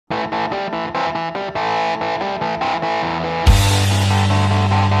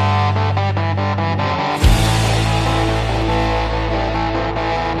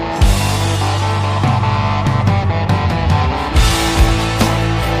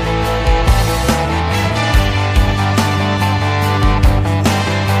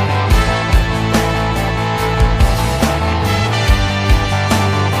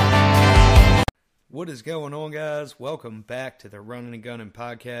is going on, guys? Welcome back to the Running and Gunning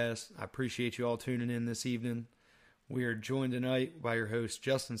podcast. I appreciate you all tuning in this evening. We are joined tonight by your hosts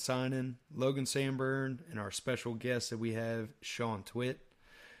Justin Sinan, Logan Sanburn, and our special guest that we have, Shan Twit.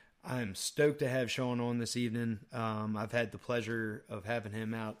 I'm stoked to have Shan on this evening. I've had the pleasure of having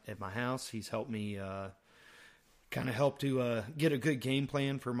him out at my house. He's helped me help to get a good game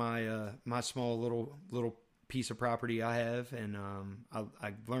plan for my my small little piece of property I have, and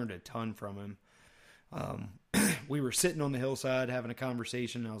I learned a ton from him. We were sitting on the hillside having a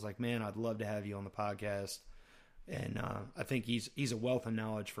conversation, and I was like, man, I'd love to have you on the podcast. And I think he's a wealth of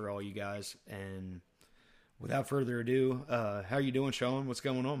knowledge for all you guys. And without further ado, how are you doing, Shan? What's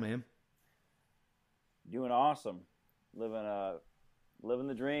going on, man? Doing awesome. Living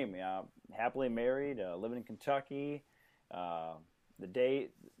the dream. Yeah, happily married, living in Kentucky. The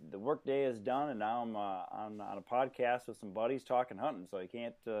work day is done, and now I'm on a podcast with some buddies talking hunting. So you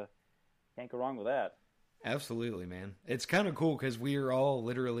can't go wrong with that. Absolutely, man. It's kind of cool because we are all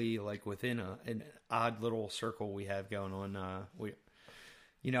literally like within an odd little circle we have going on.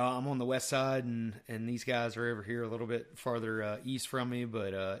 I'm on the west side, and these guys are over here a little bit farther east from me.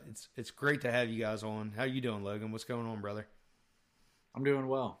 But it's great to have you guys on. How you doing, Logan? What's going on, brother? I'm doing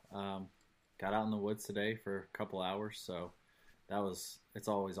well. Got out in the woods today for a couple hours, so it's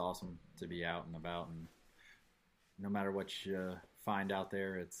always awesome to be out and about, and no matter what you find out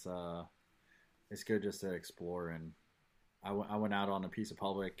there, it's good just to explore. And I went out on a piece of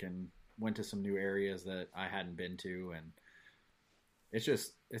public and went to some new areas that I hadn't been to, and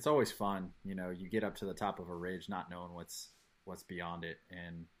it's always fun. You know, you get up to the top of a ridge not knowing what's beyond it,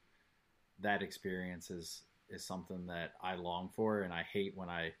 and that experience is something that I long for, and I hate when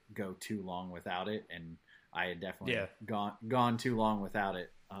I go too long without it, and I had definitely gone too long without it.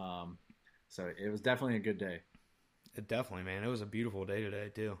 So it was definitely a good day. Definitely, man. It was a beautiful day today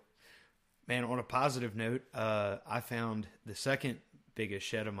too. Man, on a positive note, I found the second biggest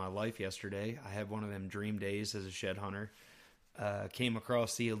shed of my life yesterday. I had one of them dream days as a shed hunter. Came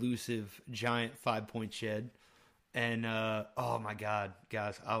across the elusive giant 5-point shed, and oh my God,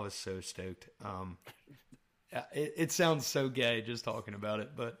 guys, I was so stoked. It sounds so gay just talking about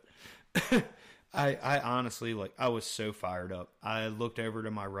it, but I honestly, I was so fired up. I looked over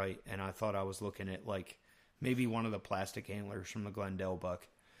to my right, and I thought I was looking at maybe one of the plastic antlers from the Glendale buck.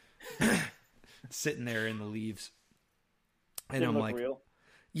 Sitting there in the leaves, and Didn't I'm look like, real.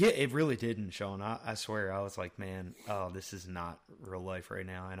 Yeah, it really didn't, Shan. I swear, I was like, man, oh, this is not real life right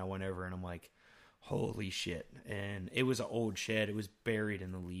now. And I went over and I'm like, holy shit! And it was an old shed; it was buried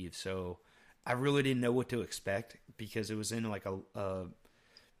in the leaves, so I really didn't know what to expect because it was in a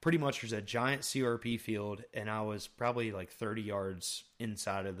pretty much there's a giant CRP field, and I was probably 30 yards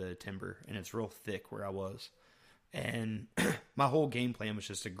inside of the timber, and it's real thick where I was. And my whole game plan was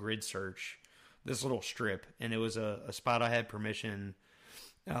just a grid search this little strip, and it was a spot I had permission.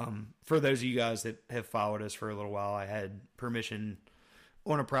 For those of you guys that have followed us for a little while, I had permission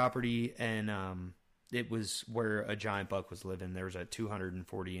on a property, and it was where a giant buck was living. There was a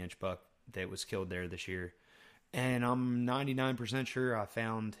 240-inch buck that was killed there this year, and I'm 99% sure I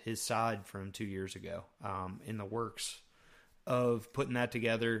found his side from 2 years ago. In the works of putting that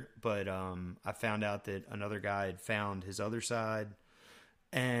together, but I found out that another guy had found his other side,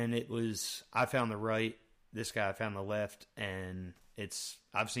 and I found the right, this guy found the left, and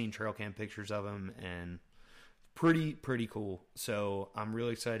I've seen trail cam pictures of him, and pretty cool. So I'm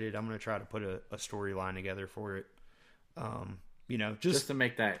really excited. I'm going to try to put a storyline together for it. Just to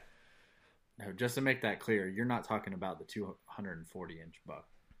make that clear, you're not talking about the 240-inch buck,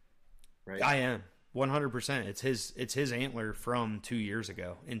 right? I am. 100%. It's his antler from 2 years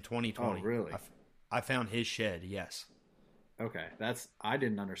ago in 2020. Oh, really? I found his shed. Yes. Okay, I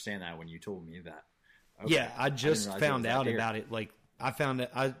didn't understand that when you told me that. Okay. Yeah, I just found out about it. I found it.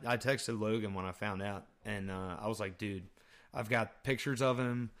 I texted Logan when I found out, and I was like, dude, I've got pictures of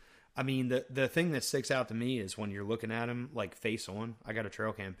him. I mean, the thing that sticks out to me is when you're looking at him face on. I got a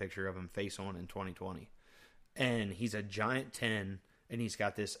trail cam picture of him face on in 2020, and he's a giant 10. And he's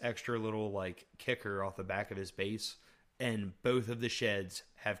got this extra little kicker off the back of his base, and both of the sheds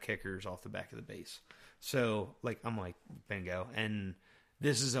have kickers off the back of the base. So I'm like, bingo. And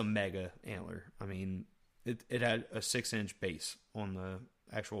this is a mega antler. I mean, it had a 6-inch base on the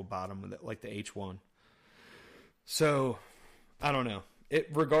actual bottom of it, the H1. So I don't know.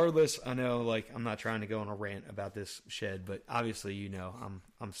 Regardless, I know I'm not trying to go on a rant about this shed, but obviously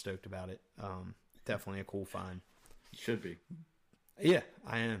I'm stoked about it. Definitely a cool find. It should be. Yeah,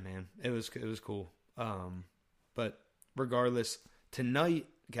 I am, man. It was cool. But regardless, tonight,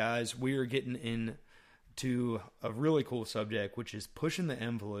 guys, we are getting into a really cool subject, which is pushing the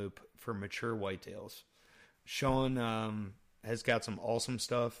envelope for mature whitetails. Sean has got some awesome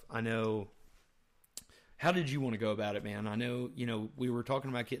stuff. I know. How did you want to go about it, man? I know, we were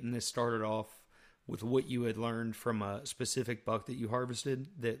talking about getting this started off with what you had learned from a specific buck that you harvested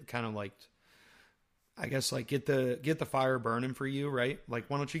that kind of like, I guess, like get the fire burning for you, right? Like,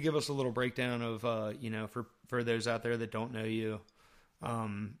 why don't you give us a little breakdown of, for those out there that don't know you,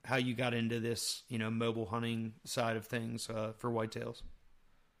 how you got into this, mobile hunting side of things for whitetails?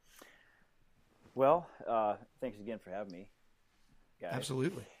 Well, thanks again for having me, guys.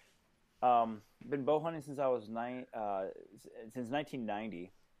 Absolutely. Been bow hunting since I was since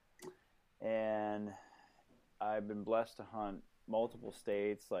 1990, and I've been blessed to hunt multiple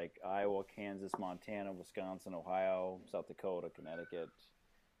states like Iowa, Kansas, Montana, Wisconsin, Ohio, South Dakota, Connecticut,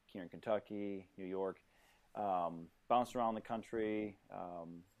 here in Kentucky, New York. Bounced around the country,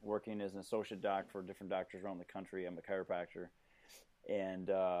 working as an associate doc for different doctors around the country. I'm a chiropractor,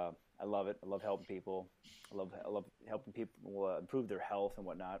 and I love it. I love helping people. I love helping people improve their health and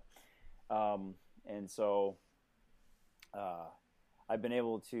whatnot. And so I've been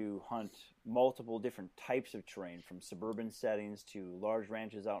able to hunt multiple different types of terrain, from suburban settings to large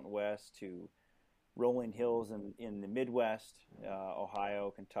ranches out in the West to rolling hills in the Midwest,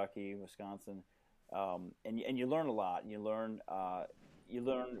 Ohio, Kentucky, Wisconsin. And you learn a lot. You learn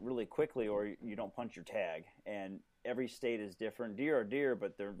really quickly, or you don't punch your tag. And every state is different. Deer are deer,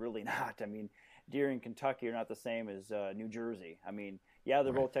 but they're really not. I mean, deer in Kentucky are not the same as New Jersey. I mean, yeah,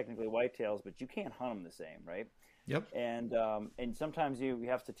 they're both technically whitetails, but you can't hunt them the same, right? Yep. And sometimes you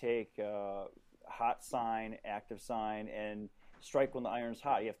have to take hot sign, active sign, and strike when the iron's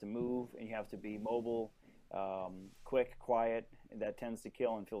hot. You have to move, and you have to be mobile, quick, quiet, and that tends to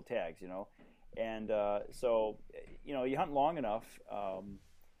kill and fill tags, And so, you hunt long enough,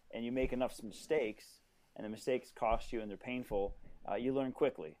 and you make enough mistakes, and the mistakes cost you and they're painful. You learn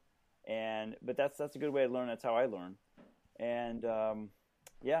quickly, but that's a good way to learn. That's how I learn. And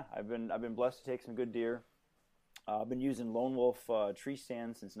I've been blessed to take some good deer. I've been using Lone Wolf tree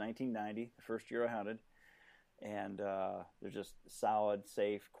stands since 1990, the first year I hunted, and they're just solid,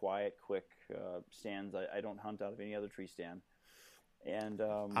 safe, quiet, quick stands. I don't hunt out of any other tree stand. And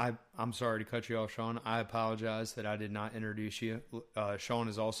I'm sorry to cut you off, Sean. I apologize that I did not introduce you. Sean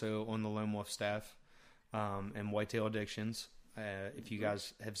is also on the Lone Wolf staff and Whitetail Addictions. If you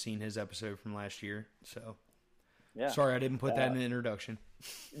guys have seen his episode from last year, so yeah. Sorry I didn't put that in the introduction.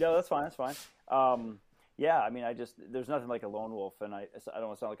 No, that's fine. That's fine. I mean, there's nothing like a Lone Wolf, and I don't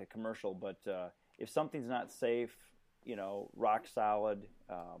want to sound like a commercial, but if something's not safe, rock solid,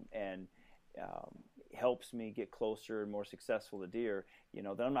 and helps me get closer and more successful to deer, then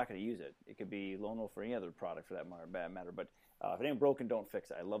I'm not going to use it. It could be Lone Wolf or any other product for that matter. But if it ain't broken, don't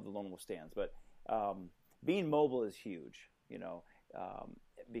fix it. I love the Lone Wolf stands, but being mobile is huge,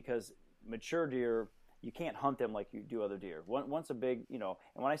 because mature deer, you can't hunt them like you do other deer. Once a big, and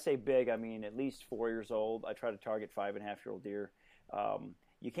when I say big, I mean at least 4 years old. I try to target 5.5-year-old deer.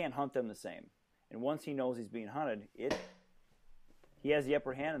 You can't hunt them the same. And once he knows he's being hunted, he has the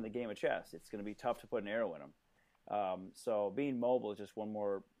upper hand in the game of chess. It's going to be tough to put an arrow in him. So being mobile is just one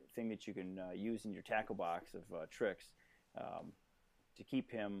more thing that you can use in your tackle box of tricks to keep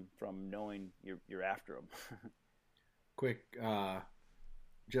him from knowing you're after him. Quick,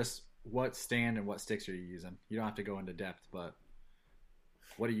 just what stand and what sticks are you using? You don't have to go into depth, but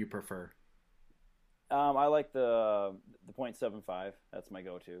what do you prefer? I like the .75. That's my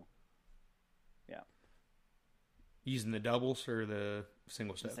go-to. Yeah. Using the doubles or the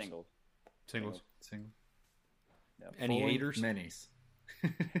single steps? Singles. Single. Yep. Any eighters? Minis.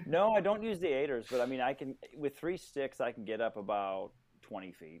 No, I don't use the eighters, but I mean, with 3 sticks, I can get up about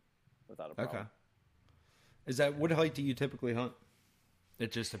 20 feet without a problem. Okay. What height do you typically hunt?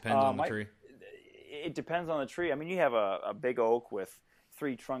 It just depends on the tree. It depends on the tree. I mean, you have a big oak with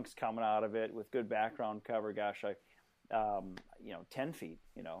 3 trunks coming out of it with good background cover. Gosh, 10 feet.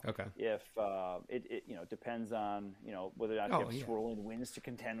 Okay. If it depends on whether or not you have swirling winds to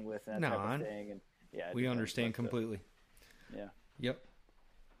contend with and that type of thing. And we understand completely. Yeah. Yep.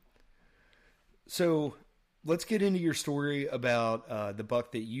 So let's get into your story about the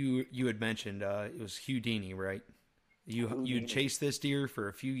buck that you had mentioned. It was Houdini, right? You chased this deer for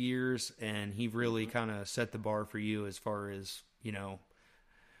a few years, and he really kind of set the bar for you as far as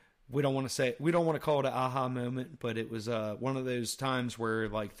we don't want to call it an aha moment, but it was one of those times where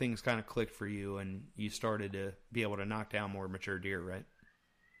like things kind of clicked for you, and you started to be able to knock down more mature deer, right?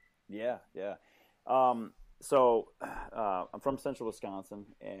 Yeah. So I'm from central Wisconsin,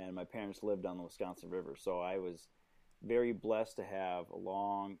 and my parents lived on the Wisconsin River, so I was very blessed to have a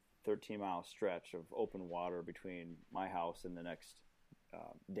long 13-mile stretch of open water between my house and the next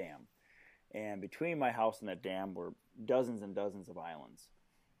dam. And between my house and that dam were dozens and dozens of islands.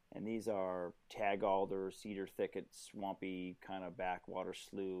 And these are tag alder, cedar thicket, swampy kind of backwater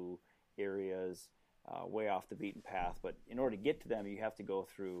slough areas, way off the beaten path. But in order to get to them, you have to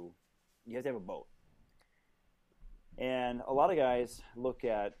have a boat. And a lot of guys look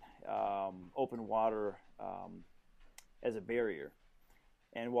at open water as a barrier.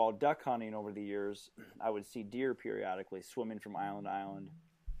 And while duck hunting over the years, I would see deer periodically swimming from island to island,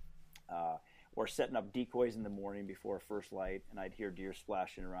 or setting up decoys in the morning before first light, and I'd hear deer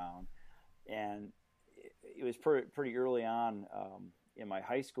splashing around. And it was pretty early on in my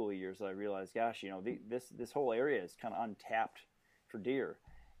high school years that I realized, gosh, this whole area is kind of untapped for deer.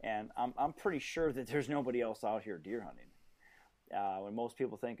 And I'm pretty sure that there's nobody else out here deer hunting. When most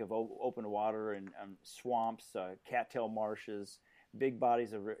people think of open water and swamps, cattail marshes, big body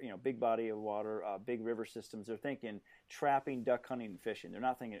of water, big river systems, they're thinking trapping, duck hunting, and fishing. They're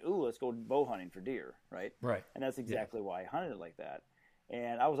not thinking, ooh, let's go bow hunting for deer, right? Right. And that's exactly why I hunted it like that.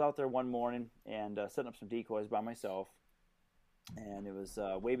 And I was out there one morning and setting up some decoys by myself, and it was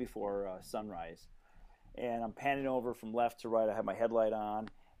way before sunrise. And I'm panning over from left to right. I have my headlight on,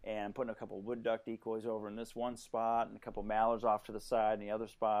 and I'm putting a couple wood duck decoys over in this one spot, and a couple mallards off to the side in the other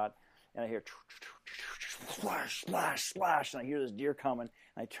spot. And I hear splash, splash, splash, and I hear this deer coming.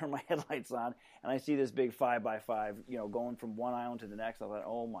 And I turn my headlights on, and I see this big 5x5, going from one island to the next. I thought,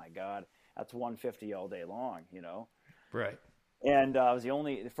 oh my God, that's 150 all day long, Right. And it was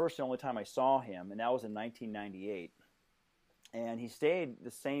the first and only time I saw him, and that was in 1998. And he stayed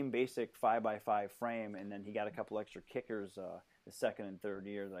the same basic 5x5 frame, and then he got a couple extra kickers the second and third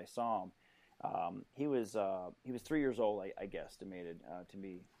year that I saw him. He was 3 years old, I guesstimated to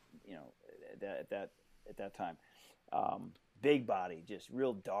be, at that time. Big body, just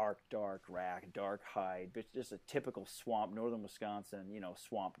real dark rack, dark hide, but just a typical swamp, northern Wisconsin,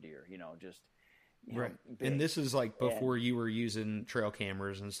 swamp deer, just. Right. Big. And this is like before you were using trail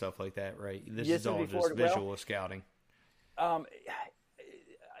cameras and stuff like that, right? This is all just visual scouting.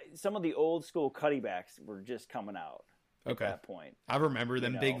 Some of the old school cuttybacks were just coming out at that point. I remember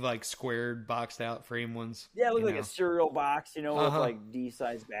them big, like squared, boxed out frame ones. Yeah, it looked like a cereal box, with like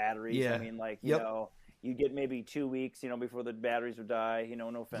D-size batteries. Yeah. I mean, like, you get maybe 2 weeks, before the batteries would die. No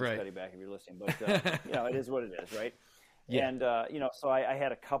offense, cuttyback, if you're listening, but it is what it is, right? Yeah. And so I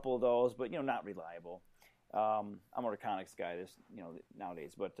had a couple of those, but not reliable. I'm a Reconics guy,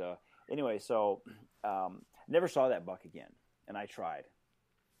 nowadays. But anyway, so never saw that buck again, and I tried.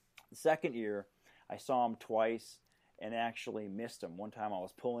 The second year, I saw him twice and actually missed him. One time I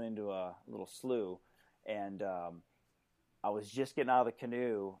was pulling into a little slough, and I was just getting out of the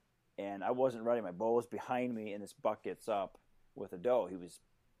canoe, and I wasn't ready. My bow was behind me, and this buck gets up with a doe. He was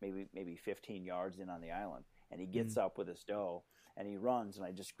maybe 15 yards in on the island, and he gets up with his doe, and he runs, and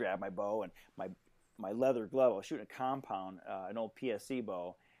I just grab my bow and my leather glove. I was shooting a compound, an old PSC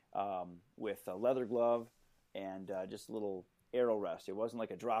bow, with a leather glove and just a little arrow rest. It wasn't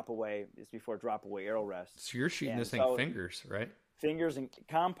like a drop away. It's before drop away arrow rest. So you're shooting this thing fingers, right? Fingers and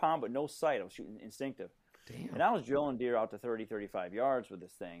compound, but no sight. I was shooting instinctive. Damn. And I was drilling deer out to 30, 35 yards with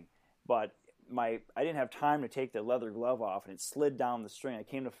this thing, but I didn't have time to take the leather glove off, and it slid down the string. I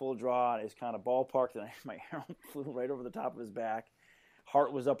came to full draw, and it's kind of ballparked, and my arrow flew right over the top of his back.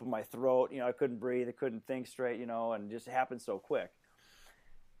 Heart was up in my throat. I couldn't breathe. I couldn't think straight, and it just happened so quick.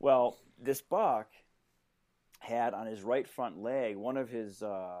 Well, this buck had on his right front leg, one of his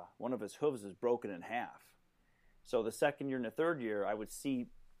hooves was broken in half. So the second year and the third year, I would see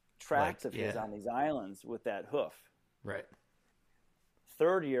tracks of his on these islands with that hoof. Right.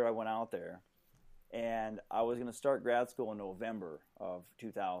 Third year, I went out there, and I was going to start grad school in November of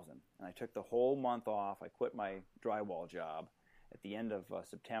 2000. And I took the whole month off. I quit my drywall job at the end of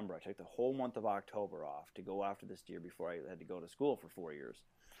September. I took the whole month of October off to go after this deer before I had to go to school for 4 years.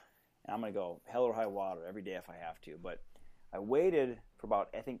 And I'm going to go hell or high water every day if I have to. But I waited for about,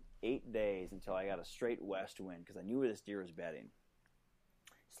 I think, 8 days until I got a straight west wind because I knew where this deer was bedding.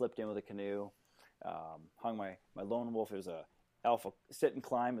 Slipped in with a canoe, hung my lone wolf. It was a alpha sit and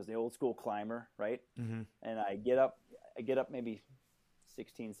climb, as the old school climber, right? Mm-hmm. And I get up maybe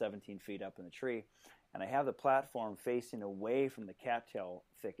 16, 17 feet up in the tree, and I have the platform facing away from the cattail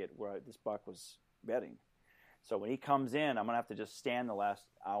thicket where this buck was bedding. So when he comes in, I'm going to have to just stand the last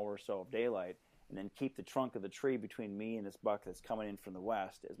hour or so of daylight and then keep the trunk of the tree between me and this buck that's coming in from the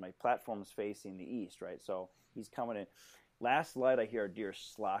west as my platform is facing the east, right? So he's coming in. Last light, I hear a deer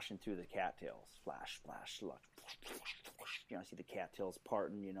sloshing through the cattails. Flash, flash, slush. I see the cattails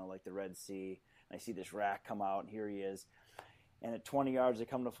parting, like the Red Sea. And I see this rack come out, and here he is. And at 20 yards, I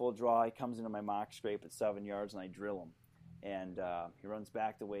come to full draw. He comes into my mock scrape at 7 yards, and I drill him. and he runs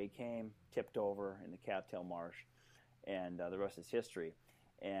back the way he came, tipped over in the cattail marsh, and the rest is history.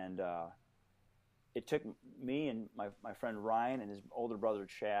 And it took me and my friend Ryan and his older brother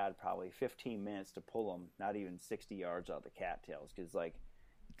Chad probably 15 minutes to pull him, not even 60 yards out of the cattails, because you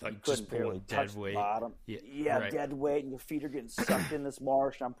couldn't just barely dead touch weight. the bottom. Yeah, right. Dead weight, and your feet are getting sucked in this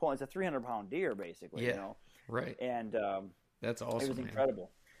marsh. And I'm pulling. It's a 300-pound deer, basically. Yeah, you know? right. And that's awesome. It was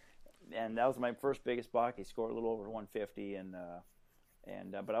incredible. And that was my first biggest buck. He scored a little over 150,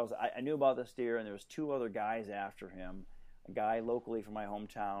 but I knew about this deer, and there was 2 other guys after him. A guy locally from my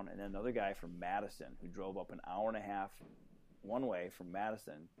hometown, and then another guy from Madison who drove up an hour and a half one way from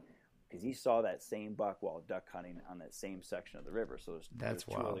Madison because he saw that same buck while duck hunting on that same section of the river. So there's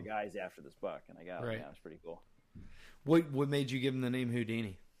 2 other guys after this buck, and I got him. Yeah, it was pretty cool. What made you give him the name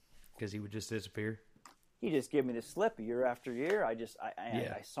Houdini? Because he would just disappear? He just gave me the slip year after year.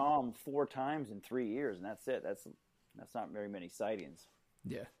 I saw him 4 times in 3 years, and that's it. That's not very many sightings.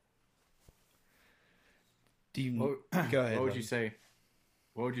 Yeah. Do you go ahead? What would you say?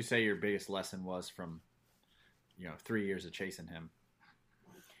 What would you say your biggest lesson was from, 3 years of chasing him?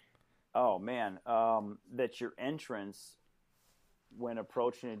 Oh man, that your entrance when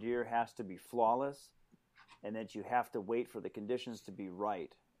approaching a deer has to be flawless, and that you have to wait for the conditions to be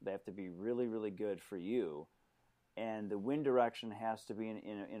right. They have to be really, really good for you, and the wind direction has to be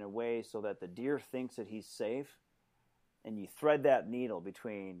in a way so that the deer thinks that he's safe, and you thread that needle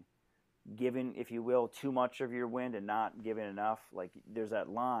between giving, if you will, too much of your wind and not giving enough. Like there's that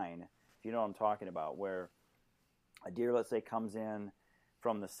line, if you know what I'm talking about, where a deer, let's say, comes in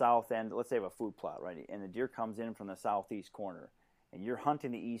from the south end. Let's say I have a food plot, right? And the deer comes in from the southeast corner, and you're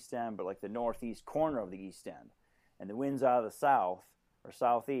hunting the east end, but like the northeast corner of the east end, and the wind's out of the south or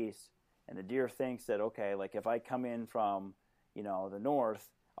southeast, and the deer thinks that, okay, like if I come in from, the north,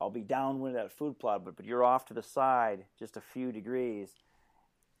 I'll be downwind of that food plot, but you're off to the side just a few degrees.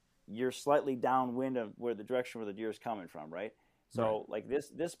 You're slightly downwind of where the direction where the deer is coming from, right? So like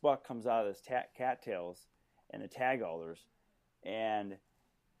this buck comes out of this cattails and the tag alders, and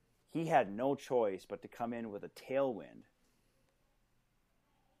he had no choice but to come in with a tailwind.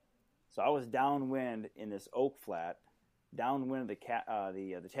 So I was downwind in this oak flat, downwind of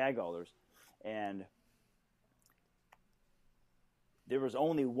the tag alders, and there was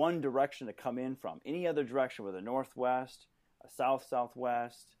only one direction to come in from. Any other direction, whether northwest, a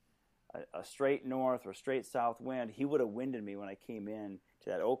south-southwest, a straight north or straight south wind, he would have winded me when I came in to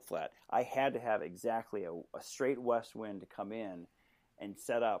that oak flat. I had to have exactly a straight west wind to come in and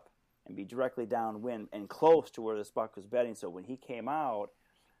set up and be directly downwind and close to where this buck was bedding. So when he came out,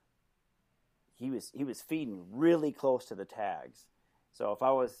 he was feeding really close to the tags. So if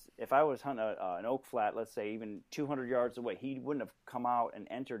I was hunting an oak flat, let's say even 200 yards away, he wouldn't have come out and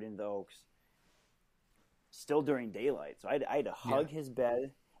entered into the oaks still during daylight. So I had to hug his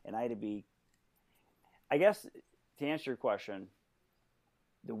bed. And I had to be, I guess, to answer your question,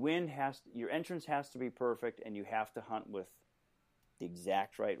 your entrance has to be perfect, and you have to hunt with the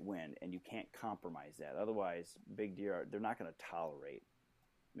exact right wind, and you can't compromise that. Otherwise, big deer, they're not going to tolerate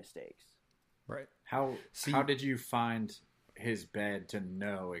mistakes. Right. How did you find his bed to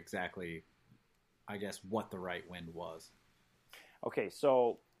know exactly, I guess, what the right wind was? Okay,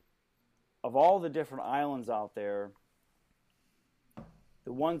 so of all the different islands out there,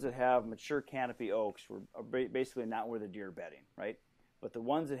 the ones that have mature canopy oaks are basically not where the deer are bedding, right? But the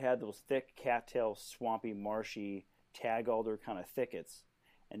ones that had those thick cattail, swampy, marshy, tag alder kind of thickets,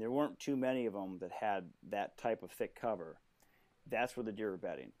 and there weren't too many of them that had that type of thick cover, that's where the deer are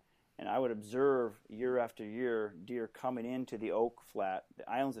bedding. And I would observe year after year deer coming into the oak flat, the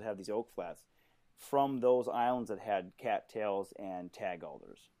islands that have these oak flats, from those islands that had cattails and tag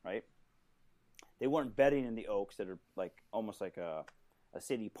alders, right? They weren't bedding in the oaks that are like almost like a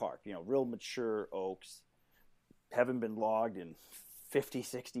city park, real mature oaks, haven't been logged in 50,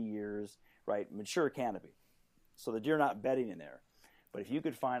 60 years, right? Mature canopy. So the deer are not bedding in there. But if you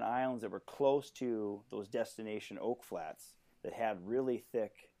could find islands that were close to those destination oak flats that had really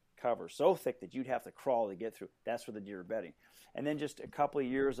thick cover, so thick that you'd have to crawl to get through, that's where the deer are bedding. And then just a couple of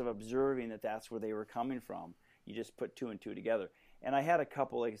years of observing that that's where they were coming from, you just put 2 and 2 together. And I had a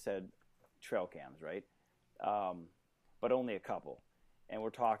couple, like I said, trail cams, right? But only a couple. And we're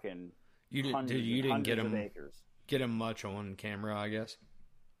talking hundreds of acres. Get him much on camera, I guess?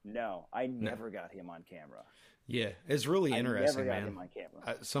 No, I never got him on camera. Yeah, it's really interesting, I never got man. him on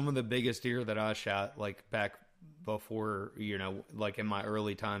camera. Some of the biggest deer that I shot, like back before, like in my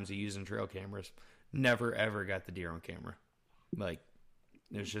early times of using trail cameras, never ever got the deer on camera. Like,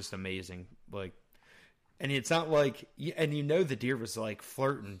 it was just amazing. Like, and it's not like, and the deer was like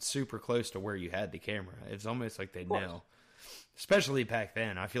flirting super close to where you had the camera. It's almost like they know. especially back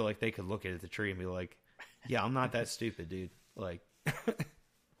then, I feel like they could look at the tree and be like, yeah, I'm not that stupid, dude. Like,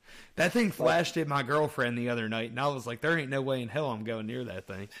 that thing flashed at my girlfriend the other night, and I was like, there ain't no way in hell I'm going near that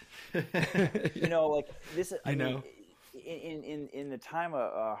thing. Like this, I mean, in the time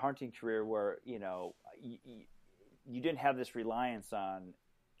of a hunting career where, you didn't have this reliance on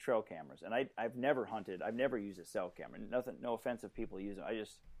trail cameras, and I've never hunted. I've never used a cell camera. Nothing, no offense if people use them.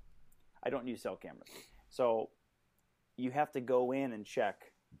 I don't use cell cameras. So you have to go in and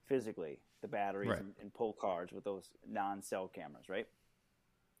check physically the batteries and pull cards with those non-cell cameras, right?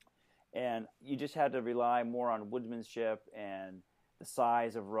 And you just had to rely more on woodsmanship and the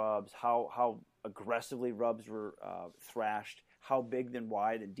size of rubs, how aggressively rubs were thrashed, how big and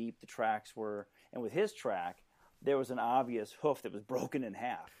wide and deep the tracks were. And with his track, there was an obvious hoof that was broken in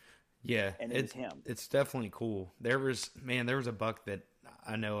half. Yeah, and it was him. It's definitely cool. There was a buck that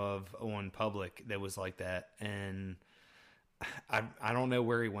I know of on public that was like that, and I don't know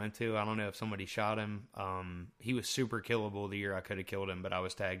where he went to. I don't know if somebody shot him. He was super killable the year I could have killed him, but I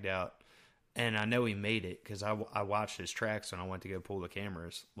was tagged out. And I know he made it because I watched his tracks when I went to go pull the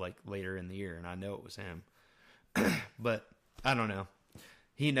cameras like later in the year, and I know it was him. But I don't know.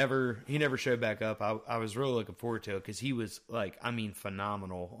 He never showed back up. I was really looking forward to it because he was like, I mean,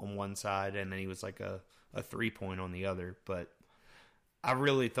 phenomenal on one side, and then he was like a 3-point on the other. But I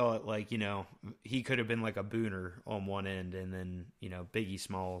really thought, like, he could have been like a booner on one end, and then, Biggie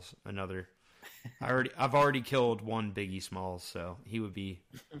Smalls another. I've already killed one Biggie Smalls, so he would be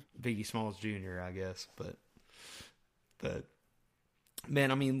Biggie Smalls Jr., I guess. But man,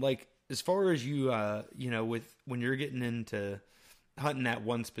 I mean, like, as far as you, with when you're getting into hunting that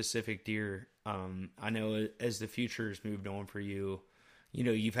one specific deer, I know as the future has moved on for you,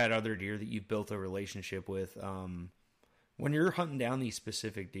 you've had other deer that you've built a relationship with. When you're hunting down these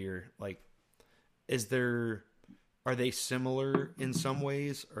specific deer, like, are they similar in some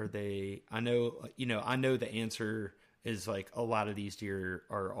ways? Are they, I know the answer is like a lot of these deer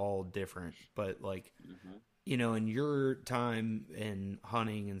are all different, but like, in your time in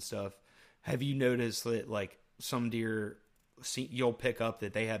hunting and stuff, have you noticed that like some deer, you'll pick up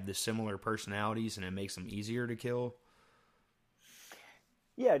that they have the similar personalities and it makes them easier to kill?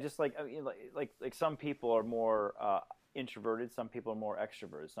 Yeah, just like, I mean, like some people are more introverted, some people are more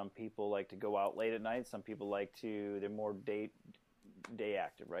extroverted, some people like to go out late at night, some people they're more day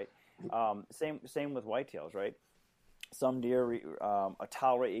active, right? Same with whitetails, right? Some deer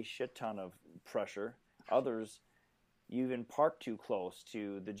tolerate a shit ton of pressure. Others, you even park too close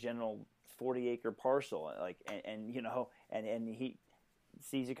to the general 40-acre parcel, like, and he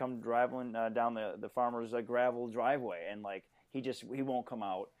sees you come driving down the farmer's gravel driveway, and like he won't come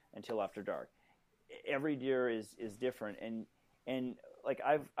out until after dark. Every deer is different, and like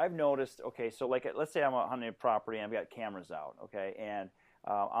I've noticed. Okay, so like let's say I'm hunting a property and I've got cameras out. Okay, and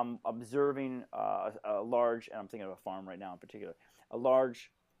I'm observing a large, and I'm thinking of a farm right now in particular, a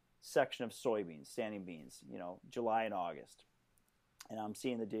large section of soybeans, standing beans, July and August, and I'm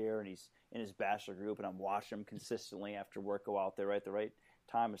seeing the deer, and he's in his bachelor group, and I'm watching him consistently after work, go out there right at the right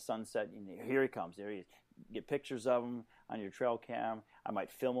time of sunset, and here he comes, there he is. Get pictures of him on your trail cam. I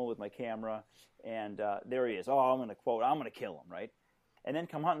might film him with my camera, and there he is. Oh, I'm going to kill him, right? And then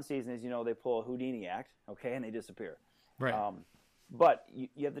come hunting season, as you know, they pull a Houdini act, okay, and they disappear. Right. But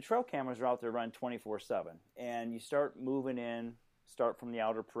you have the trail cameras are out there running 24/7, and you start moving in, start from the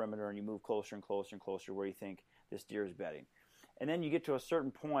outer perimeter, and you move closer and closer and closer where you think this deer is bedding. And then you get to a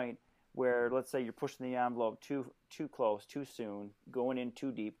certain point where, let's say you're pushing the envelope too close, too soon, going in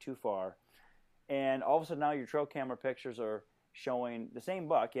too deep, too far, and all of a sudden now your trail camera pictures are showing the same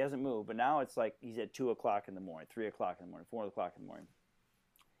buck. He hasn't moved, but now it's like he's at 2 o'clock in the morning, 3 o'clock in the morning, 4 o'clock in the morning.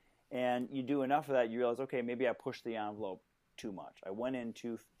 And you do enough of that, you realize, okay, maybe I pushed the envelope too much. I went in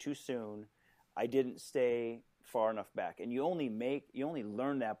too soon. I didn't stay far enough back. And you only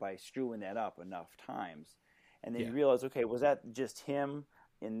learn that by screwing that up enough times. And then you realize, okay, was that just him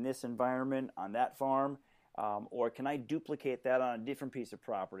in this environment on that farm? Or can I duplicate that on a different piece of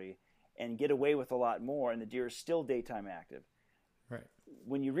property and get away with a lot more, and the deer is still daytime active? Right.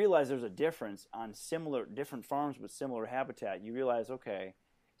 When you realize there's a difference on different farms with similar habitat, you realize, okay,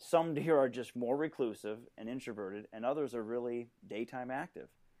 some deer are just more reclusive and introverted, and others are really daytime active.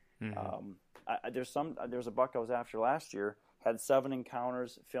 Mm-hmm. There's a buck I was after last year, had 7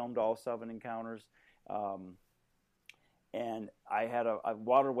 encounters, filmed all 7 encounters, and I had a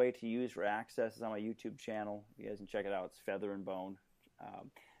waterway to use for access. It's on my YouTube channel. You guys can check it out. It's Feather and Bone.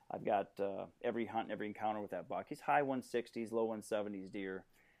 I've got every hunt and every encounter with that buck. He's high 160s, low 170s deer.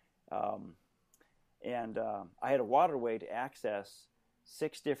 And I had a waterway to access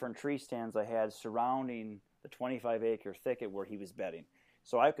 6 different tree stands I had surrounding the 25-acre thicket where he was bedding.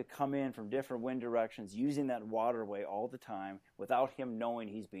 So I could come in from different wind directions using that waterway all the time without him knowing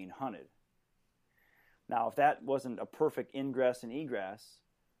he's being hunted. Now, if that wasn't a perfect ingress and egress,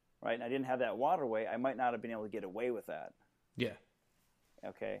 right, and I didn't have that waterway, I might not have been able to get away with that. Yeah.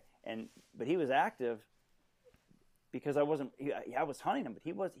 Okay. But he was active because I was hunting him,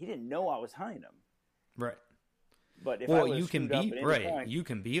 but he didn't know I was hunting him. Right. But if you can be right. You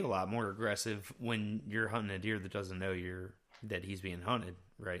can be a lot more aggressive when you're hunting a deer that doesn't know that he's being hunted,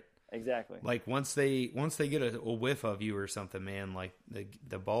 right? Exactly. Like once they get a whiff of you or something, man, like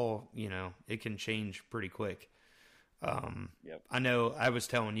the ball, it can change pretty quick. Yep. I know I was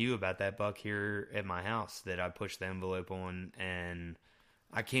telling you about that buck here at my house that I pushed the envelope on, and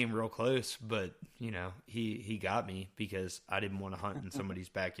I came real close, but he got me because I didn't want to hunt in somebody's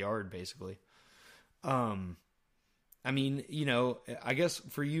backyard, basically. I mean, I guess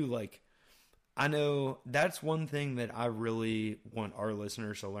for you, like, I know that's one thing that I really want our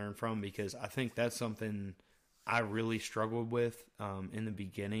listeners to learn from, because I think that's something I really struggled with in the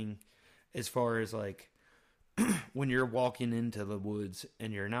beginning, as far as like when you're walking into the woods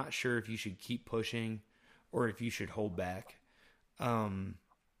and you're not sure if you should keep pushing or if you should hold back. Why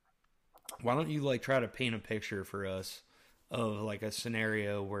don't you like try to paint a picture for us of like a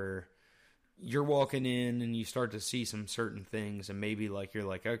scenario where you're walking in and you start to see some certain things, and maybe like you're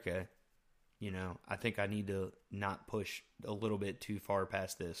like, okay, I think I need to not push a little bit too far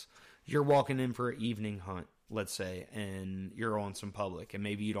past this. You're walking in for an evening hunt, let's say, and you're on some public, and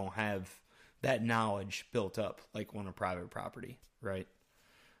maybe you don't have that knowledge built up like on a private property, right?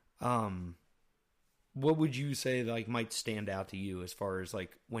 What would you say like might stand out to you as far as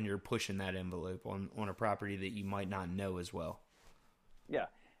like when you're pushing that envelope on a property that you might not know as well? Yeah.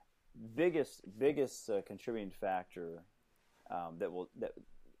 Biggest contributing factor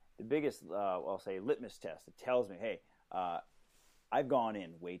the biggest I'll say litmus test that tells me, hey, I've gone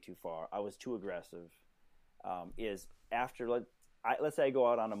in way too far, I was too aggressive, is after let's say I go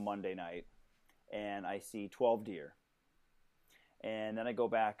out on a Monday night and I see 12 deer, and then I go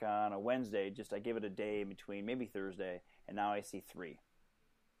back on a Wednesday, I give it a day in between, maybe Thursday, and now I see 3,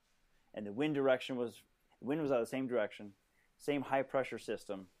 and the wind was out of the same direction, same high pressure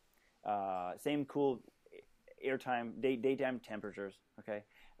system, same cool daytime temperatures. Okay,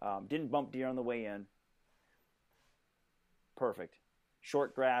 didn't bump deer on the way in. Perfect.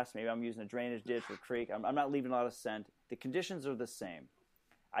 Short grass. Maybe I'm using a drainage ditch or creek. I'm not leaving a lot of scent. The conditions are the same.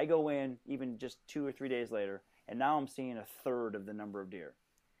 I go in even just 2 or 3 days later, and now I'm seeing a third of the number of deer.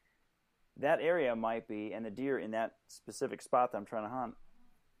 That area might be, and the deer in that specific spot that I'm trying to hunt,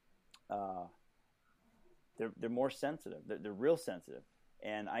 they're more sensitive. They're real sensitive.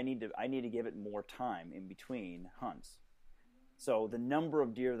 And I need to give it more time in between hunts. So the number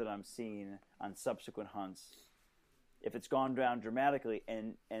of deer that I'm seeing on subsequent hunts, if it's gone down dramatically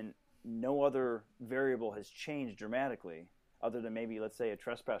and no other variable has changed dramatically, other than maybe, let's say, a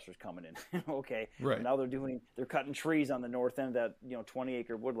trespasser's coming in. Okay, right. Now they're cutting trees on the north end of that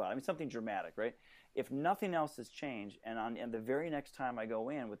 20-acre woodlot. I mean, something dramatic, right? If nothing else has changed, and the very next time I go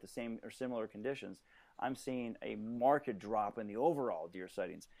in with the same or similar conditions, I'm seeing a marked drop in the overall deer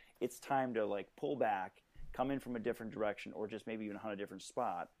sightings, it's time to like pull back, come in from a different direction, or just maybe even hunt a different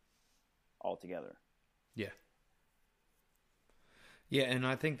spot altogether. Yeah. Yeah, and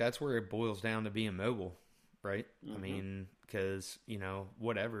I think that's where it boils down to being mobile, right? Mm-hmm. I mean, because,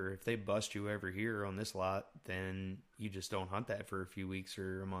 whatever, if they bust you over here on this lot, then you just don't hunt that for a few weeks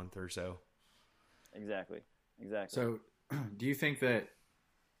or a month or so. Exactly. So, do you think that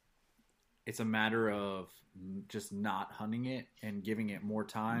it's a matter of just not hunting it and giving it more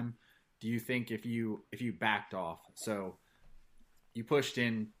time? Do you think if you backed off, so you pushed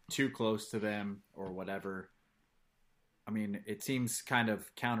in too close to them or whatever, I mean, it seems kind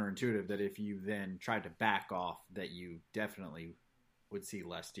of counterintuitive that if you then tried to back off, that you definitely would see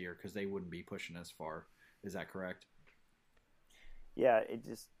less deer because they wouldn't be pushing as far. Is that correct? Yeah, it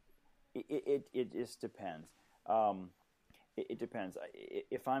just depends. It depends.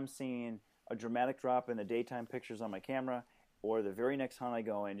 If I'm seeing a dramatic drop in the daytime pictures on my camera, or the very next hunt I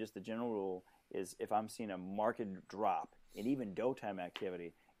go in, just the general rule is if I'm seeing a marked drop in even doe time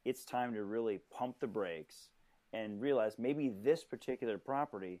activity, it's time to really pump the brakes and realize maybe this particular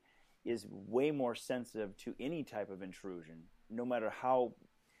property is way more sensitive to any type of intrusion, no matter how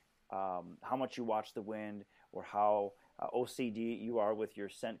much you watch the wind or how OCD you are with your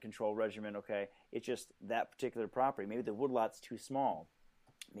scent control regimen. Okay, it's just that particular property. Maybe the woodlot's too small.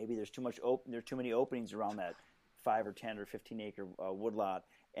 Maybe there's too many openings around that 5 or 10 or 15 acre woodlot,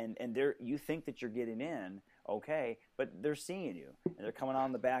 and you think that you're getting in, okay, but they're seeing you, and they're coming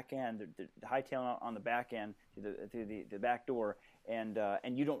on the back end, they're hightailing on the back end through the back door, and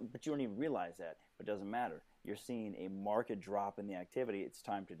you don't even realize that, but it doesn't matter. You're seeing a marked drop in the activity. It's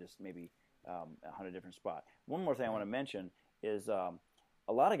time to just maybe hunt a different spot. One more thing I want to mention is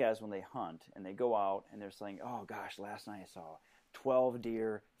a lot of guys, when they hunt and they go out and they're saying, oh gosh, last night I saw 12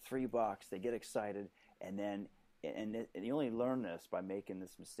 deer, 3 bucks. They get excited, and you only learn this by making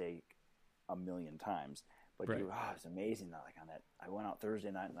this mistake a million times. But right. It's amazing. Like on that, I went out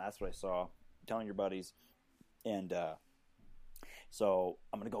Thursday night and that's what I saw. Telling your buddies, and so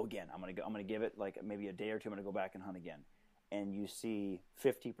I'm gonna go again. I'm gonna give it like maybe a day or two. I'm gonna go back and hunt again, and you see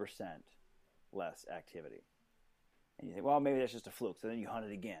 50% less activity. And you think, well, maybe that's just a fluke. So then you hunt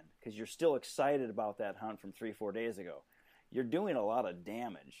it again because you're still excited about that hunt from 3-4 days ago. You're doing a lot of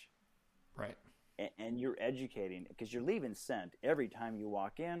damage. Right. And you're educating because you're leaving scent every time you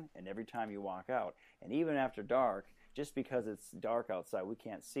walk in and every time you walk out. And even after dark, just because it's dark outside, we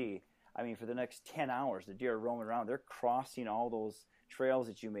can't see. I mean, for the next 10 hours, the deer are roaming around. They're crossing all those trails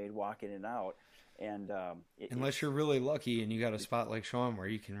that you made walking in and out. And unless you're really lucky and you got a spot like Sean where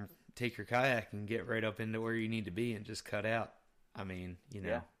you can take your kayak and get right up into where you need to be and just cut out. I mean,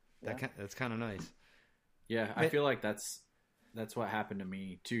 that's kind of nice. Yeah, I feel like that's what happened to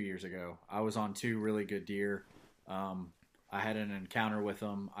me 2 years ago. I was on 2 really good deer. I had an encounter with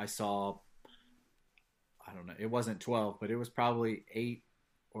them. I saw, I don't know, it wasn't 12, but it was probably 8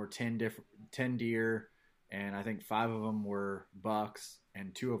 or 10 deer, and I think 5 of them were bucks,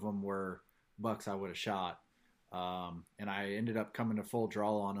 and 2 of them were bucks I would have shot. And I ended up coming to full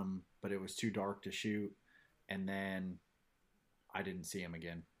draw on them, but it was too dark to shoot, and then I didn't see him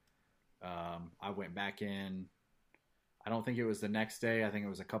again. I went back in. I don't think it was the next day. I think it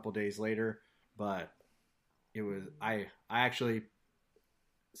was a couple days later, but it was, I actually,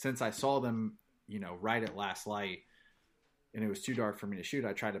 since I saw them, right at last light and it was too dark for me to shoot,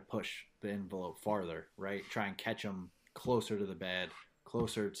 I tried to push the envelope farther, right? Try and catch them closer to the bed,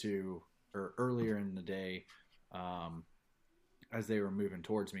 closer to, or earlier in the day, as they were moving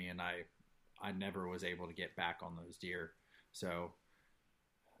towards me. And I never was able to get back on those deer. So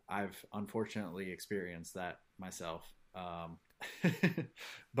I've unfortunately experienced that myself.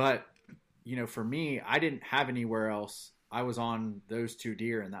 But for me, I didn't have anywhere else. I was on those 2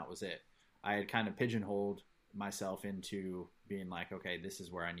 deer and that was it. I had kind of pigeonholed myself into being like, okay, this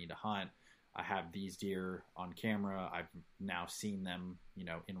is where I need to hunt. I have these deer on camera. I've now seen them,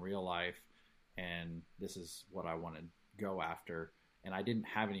 in real life, and this is what I want to go after. And I didn't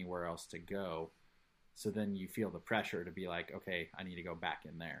have anywhere else to go. So then you feel the pressure to be like, okay, I need to go back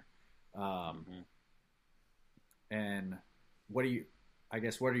in there. And what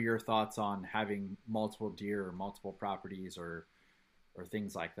are your thoughts on having multiple deer or multiple properties or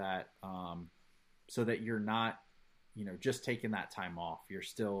things like that, so that you're not, just taking that time off? You're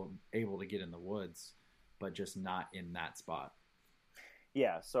still able to get in the woods, but just not in that spot.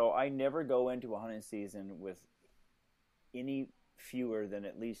 Yeah, so I never go into a hunting season with any fewer than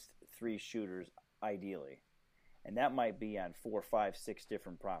at least 3 shooters, ideally. And that might be on 4, 5, 6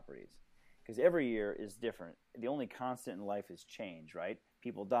 different properties. Because every year is different. The only constant in life is change, right?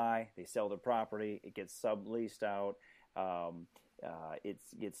 People die, they sell their property, it gets subleased out, it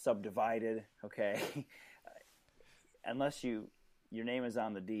gets subdivided, okay? Unless your name is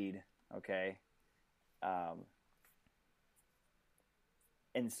on the deed, okay?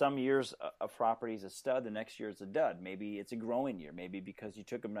 And some years a property is a stud, the next year it's a dud. Maybe it's a growing year. Maybe because you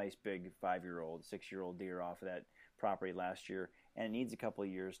took a nice big 5-year-old, 6-year-old deer off of that property last year, and it needs a couple of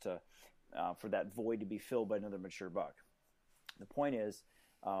years to for that void to be filled by another mature buck. The point is,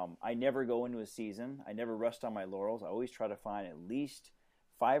 I never go into a season. I never rest on my laurels. I always try to find at least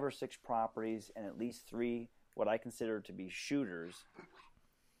 5 or 6 properties and at least 3 what I consider to be shooters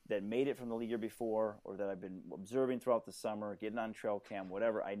that made it from the year before or that I've been observing throughout the summer, getting on trail cam,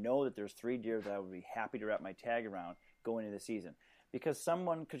 whatever. I know that there's 3 deer that I would be happy to wrap my tag around going into the season because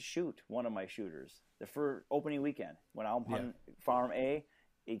someone could shoot one of my shooters for opening weekend when I'm hunting Farm A.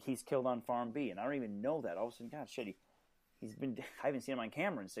 He's killed on Farm B, and I don't even know that. All of a sudden, God, shit, I haven't seen him on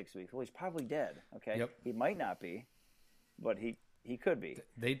camera in 6 weeks. Well, he's probably dead. Okay, Yep. He might not be, but he could be.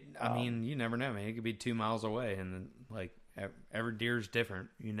 I mean, you never know, man. It could be 2 miles away, and like every deer's different.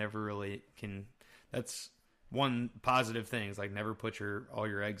 You never really can. That's one positive thing. Is like never put all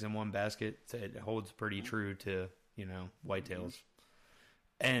your eggs in one basket. It holds pretty true to whitetails.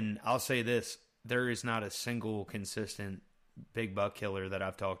 And I'll say this: there is not a single consistent big buck killer that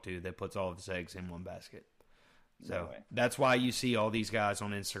I've talked to that puts all of his eggs in one basket. So that's why you see all these guys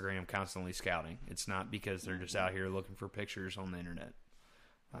on Instagram constantly scouting. It's not because they're just out here looking for pictures on the internet.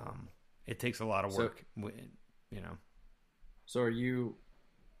 It takes a lot of work, you know. So are you,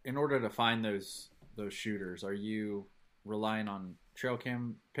 in order to find those shooters, are you relying on trail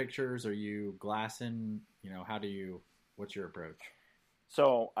cam pictures? Are you glassing? You know, what's your approach?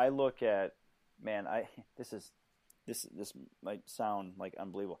 So I look at, man, this might sound like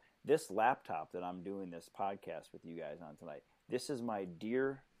unbelievable. This laptop that I'm doing this podcast with you guys on tonight, this is my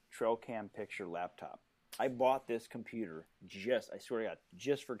deer trail cam picture laptop. I bought this computer I swear to God,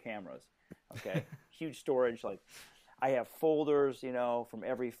 just for cameras. Okay. Huge storage. Like, I have folders, you know, from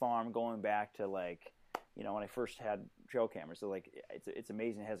every farm going back to, like, you know, when I first had trail cameras. So, like, it's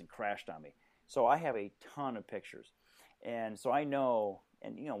amazing it hasn't crashed on me. So I have a ton of pictures. And so I know,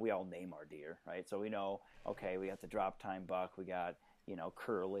 and, you know, we all name our deer, right? So we know, okay, we got the drop time buck, we got, you know,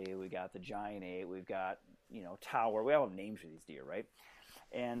 curly, we got the giant 8, we've got, you know, tower. We all have names for these deer, right?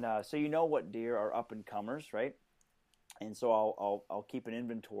 And so you know what deer are up and comers, right? And so I'll keep an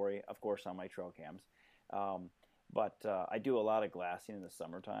inventory, of course, on my trail cams. But I do a lot of glassing in the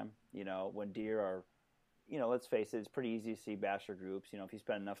summertime. You know, when deer are, you know, let's face it, it's pretty easy to see bachelor groups. You know, if you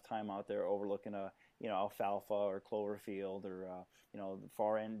spend enough time out there overlooking a, you know, alfalfa or clover field, or, you know, the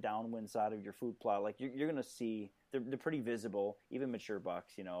far end downwind side of your food plot, like you're going to see, they're pretty visible, even mature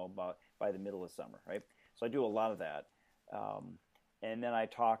bucks, you know, by the middle of summer, right? So I do a lot of that. And then I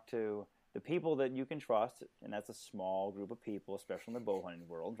talk to the people that you can trust, and that's a small group of people, especially in the bow hunting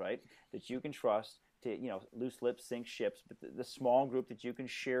world, right, that you can trust to, you know, loose lips sink ships, but the small group that you can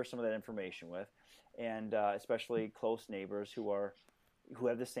share some of that information with, and especially close neighbors who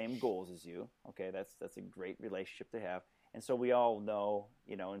have the same goals as you. Okay, that's a great relationship to have. And so we all know,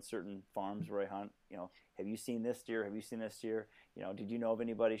 you know, in certain farms where I hunt, you know, have you seen this deer? Have you seen this deer? You know, did you know of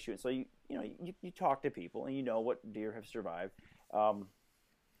anybody shooting? So you talk to people, and you know what deer have survived.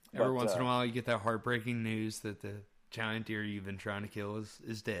 Every once in a while, you get that heartbreaking news that the giant deer you've been trying to kill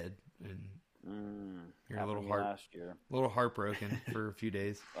is dead, and you're a little heartbroken for a few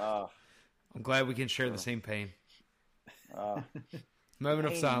days. I'm glad we can share the same pain. Moment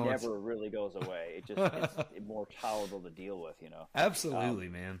of silence. Never really goes away. It's more tolerable to deal with, you know. Absolutely,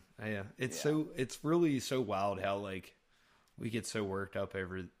 man. Yeah, it's really so wild how, like, we get so worked up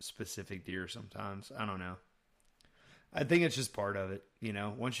over specific deer sometimes. I don't know. I think it's just part of it, you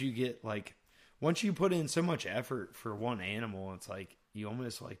know. Once you put in so much effort for one animal, it's like you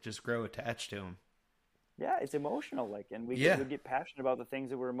almost like just grow attached to them. Yeah, it's emotional, like, and we get passionate about the things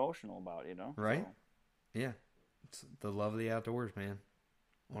that we're emotional about, you know. Right? So. Yeah, it's the love of the outdoors, man,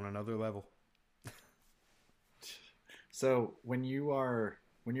 on another level. So when you're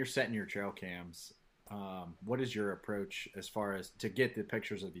setting your trail cams, what is your approach as far as to get the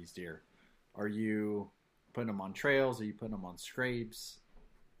pictures of these deer? Are you putting them on trails? Are you putting them on scrapes,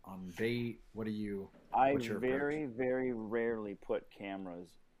 on bait? What's your approach? Very, very rarely put cameras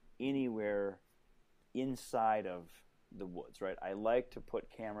anywhere inside of the woods, right? I like to put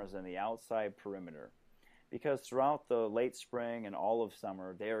cameras on the outside perimeter, because throughout the late spring and all of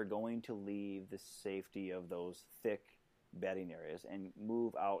summer, they are going to leave the safety of those thick bedding areas and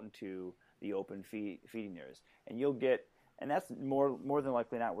move out into the open feeding areas. And that's more than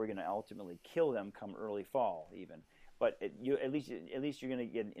likely not, we're going to ultimately kill them come early fall even. But at least you're going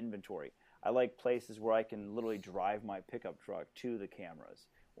to get an inventory. I like places where I can literally drive my pickup truck to the cameras,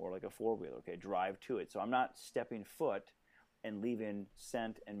 or like a four-wheeler, okay, drive to it. So I'm not stepping foot and leaving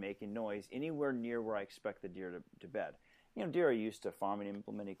scent and making noise anywhere near where I expect the deer to bed. You know, deer are used to farming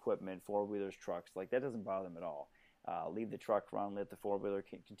implement equipment, four-wheelers, trucks. Like, that doesn't bother them at all. Leave the truck run, let the four-wheeler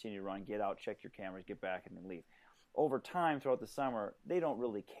continue to run, get out, check your cameras, get back, and then leave. Over time, throughout the summer, they don't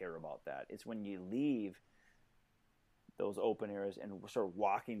really care about that. It's when you leave those open areas and start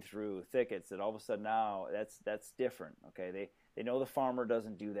walking through thickets that all of a sudden now that's different. Okay, they know the farmer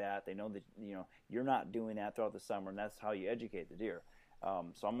doesn't do that. They know that, you know, you're not doing that throughout the summer, and that's how you educate the deer.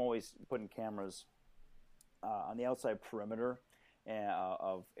 So I'm always putting cameras on the outside perimeter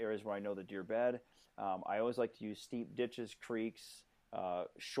of areas where I know the deer bed. I always like to use steep ditches, creeks,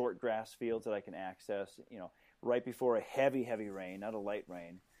 short grass fields that I can access, you know, right before a heavy rain, not a light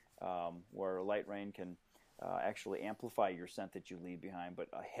rain, where a light rain can actually amplify your scent that you leave behind, but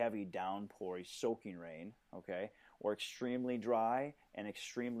a heavy downpouring, soaking rain, okay, or extremely dry and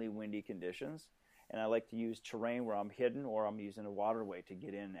extremely windy conditions. And I like to use terrain where I'm hidden, or I'm using a waterway to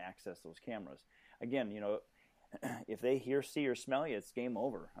get in and access those cameras. Again, you know, if they hear, see, or smell you, it's game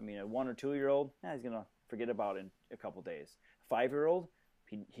over. I mean, a 1 or 2 year old, he's going to forget about it in a couple days. 5-year-old,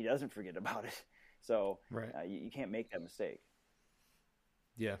 he doesn't forget about it. So right. You can't make that mistake.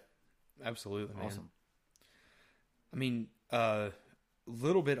 Yeah, absolutely, man. Awesome. I mean,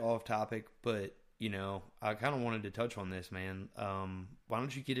 little bit off topic, but you know, I kind of wanted to touch on this, man. Why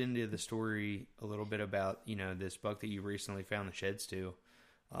don't you get into the story a little bit about, you know, this buck that you recently found the sheds to?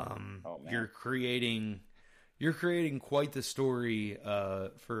 You're creating quite the story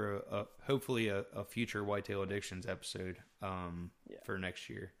for hopefully a future Whitetail Addictions episode for next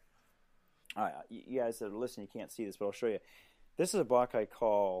year. All right, you guys that are listening, you can't see this, but I'll show you. This is a buck I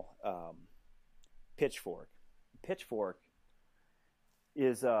call Pitchfork. Pitchfork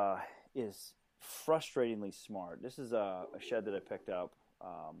is frustratingly smart. This is a shed that I picked up.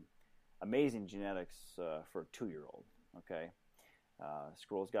 Amazing genetics for a 2-year-old. Okay,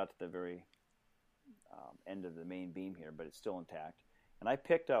 squirrel's got to the very end of the main beam here, but it's still intact. And I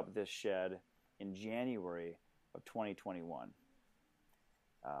picked up this shed in January of 2021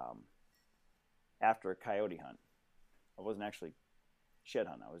 after a coyote hunt. I wasn't actually shed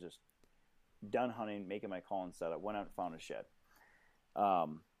hunting. I was just done hunting, making my call and setup. Went out and found a shed.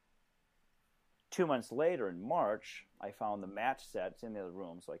 2 months later, in March, I found the match set. It's in the other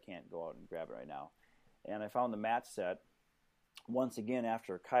room, so I can't go out and grab it right now. And I found the match set once again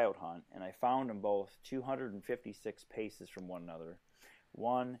after a coyote hunt, and I found them both 256 paces from one another.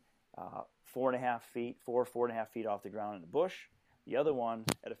 One 4.5 feet off the ground in the bush. The other one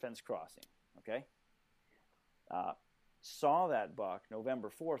at a fence crossing. Okay. Saw that buck November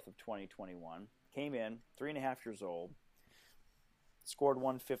 4th of 2021. Came in 3.5 years old. Scored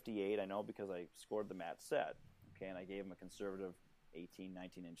 158. I know because I scored the match set. Okay, and I gave him a conservative 18,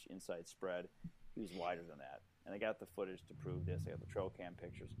 19-inch inside spread. He was wider than that. And I got the footage to prove this. I got the trail cam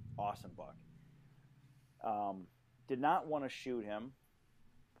pictures. Awesome buck. Did not want to shoot him.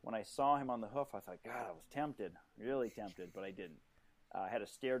 When I saw him on the hoof, I thought, God, I was tempted, really tempted, but I didn't. I had to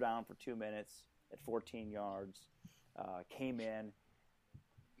stare down for 2 minutes at 14 yards. Came in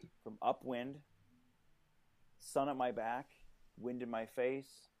from upwind, sun at my back, wind in my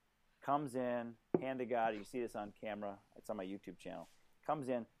face. Comes in, hand to God. You see this on camera. It's on my YouTube channel. Comes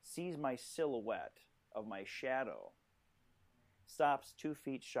in, sees my silhouette of my shadow, stops 2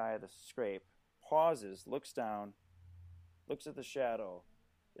 feet shy of the scrape, pauses, looks down, looks at the shadow,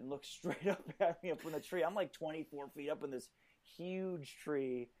 and looks straight up at me up in the tree. I'm like 24 feet up in this huge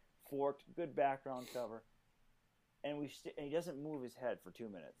tree, forked, good background cover, and and he doesn't move his head for 2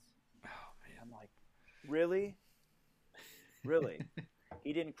 minutes. Oh man, I'm like, really?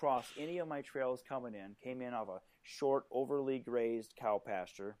 He didn't cross any of my trails coming in. Came in off a short, overly grazed cow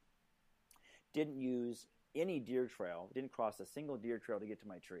pasture. Didn't use any deer trail. Didn't cross a single deer trail to get to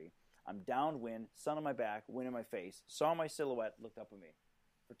my tree. I'm downwind, sun on my back, wind in my face. Saw my silhouette, looked up at me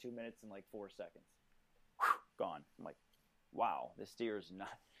for 2 minutes and like 4 seconds. Whew, gone. I'm like, wow, this deer is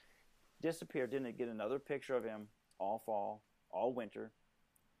not... Disappeared. Didn't get another picture of him all fall, all winter.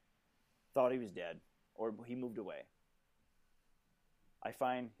 Thought he was dead or he moved away. I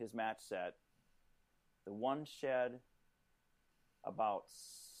find his match set, the one shed about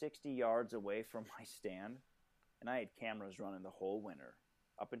 60 yards away from my stand, and I had cameras running the whole winter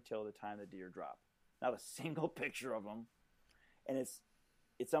up until the time the deer dropped. Not a single picture of him, and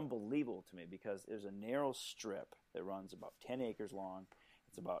it's unbelievable to me because there's a narrow strip that runs about 10 acres long.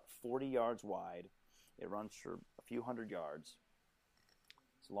 It's about 40 yards wide. It runs for a few hundred yards.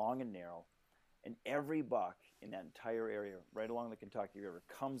 It's long and narrow. And every buck in that entire area, right along the Kentucky River,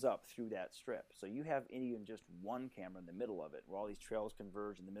 comes up through that strip. So you have even just one camera in the middle of it, where all these trails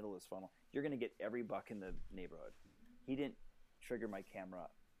converge in the middle of this funnel. You're going to get every buck in the neighborhood. He didn't trigger my camera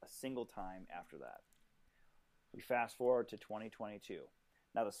a single time after that. We fast forward to 2022.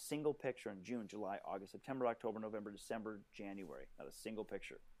 Not a single picture in June, July, August, September, October, November, December, January. Not a single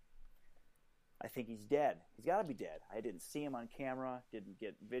picture. I think he's dead. He's got to be dead. I didn't see him on camera, didn't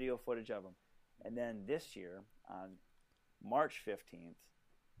get video footage of him. And then this year, on March 15th,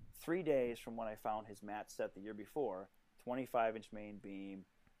 3 days from when I found his match set the year before, 25-inch main beam,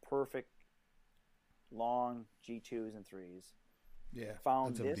 perfect long G2s and 3s. Yeah,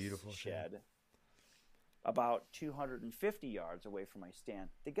 found that's a this beautiful shed about 250 yards away from my stand.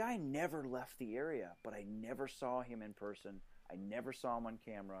 The guy never left the area, but I never saw him in person. I never saw him on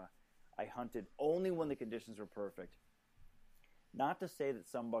camera. I hunted only when the conditions were perfect. Not to say that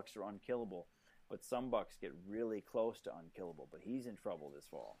some bucks are unkillable, but some bucks get really close to unkillable. But he's in trouble this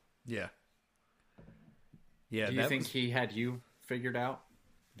fall. Yeah. Yeah. Do you think he had you figured out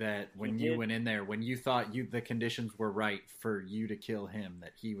that when you went in there, when you thought the conditions were right for you to kill him,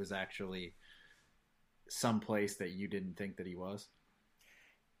 that he was actually someplace that you didn't think that he was?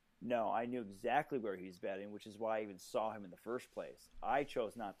 No, I knew exactly where he's bedding, which is why I even saw him in the first place. I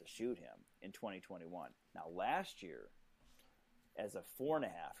chose not to shoot him in 2021. Now, last year, as a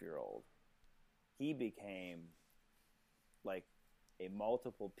 4.5-year-old, he became like a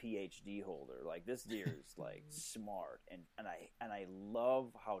multiple PhD holder. Like this deer is like smart, and I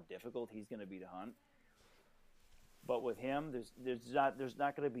love how difficult he's going to be to hunt. But with him, there's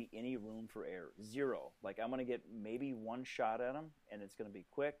not going to be any room for error. Zero. Like I'm going to get maybe one shot at him, and it's going to be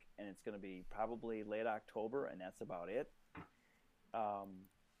quick, and it's going to be probably late October, and that's about it.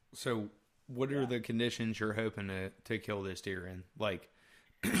 So, what are the conditions you're hoping to kill this deer in? Like,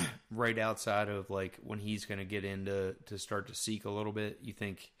 right outside of like when he's going to get into to start to seek a little bit. You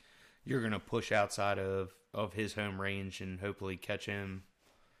think you're going to push outside of his home range and hopefully catch him,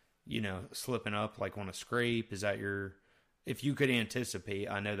 slipping up like on a scrape? Is that if you could anticipate?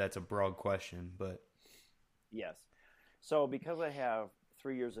 I know that's a broad question, but yes. So because I have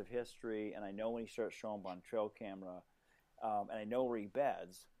 3 years of history, and I know when he starts showing up on trail camera, and I know where he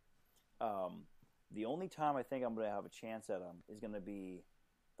beds, the only time I think I'm going to have a chance at him is going to be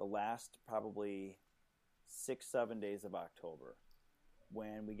the last probably 6-7 days of October,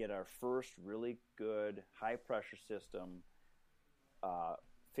 when we get our first really good high pressure system,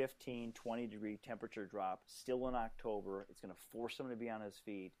 15, 20 degree temperature drop, still in October. It's going to force him to be on his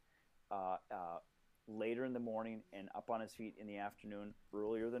feet later in the morning and up on his feet in the afternoon,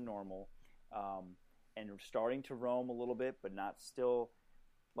 earlier than normal, and starting to roam a little bit, but not still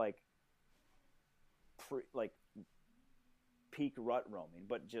like peak rut roaming,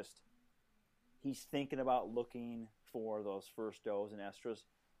 but just he's thinking about looking for those first does and estrus,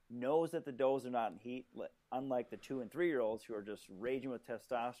 knows that the does are not in heat, unlike the 2 and 3 year olds who are just raging with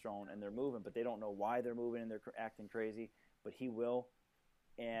testosterone and they're moving, but they don't know why they're moving and they're acting crazy. But he will,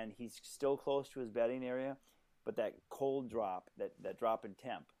 and he's still close to his bedding area, but that cold drop, that drop in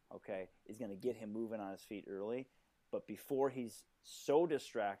temp, okay, is going to get him moving on his feet early. But before he's so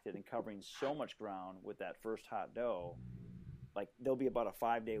distracted and covering so much ground with that first hot doe, like there'll be about a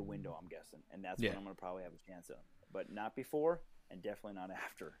 5-day window, I'm guessing, and that's when I'm going to probably have a chance at him. But not before, and definitely not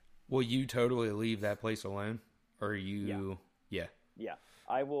after. Will you totally leave that place alone, or you? Yeah.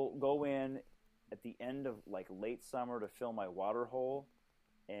 I will go in at the end of like late summer to fill my water hole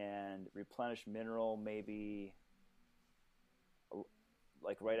and replenish mineral, maybe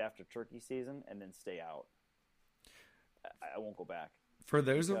like right after turkey season, and then stay out. I won't go back. For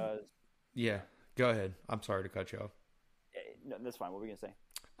those go ahead. I'm sorry to cut you off. No, that's fine. What were we gonna say?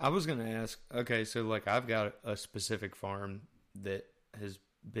 I was gonna ask. Okay, so like I've got a specific farm that has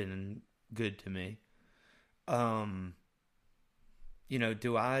been good to me. Do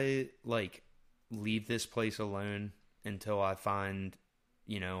I like leave this place alone until I find,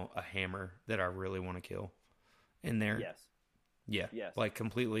 a hammer that I really want to kill in there? Yes. Yeah. Yes. Like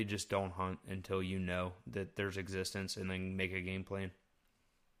completely just don't hunt until you know that there's existence, and then make a game plan.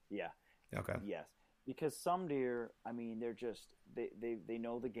 Yeah. Okay. Yes. Because some deer, I mean, they're just they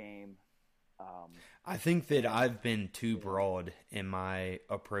know the game. I think that I've been too broad in my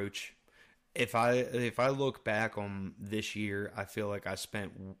approach. If I look back on this year, I feel like I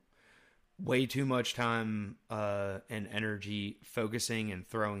spent way too much time and energy focusing and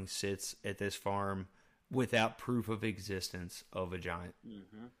throwing sits at this farm without proof of existence of a giant.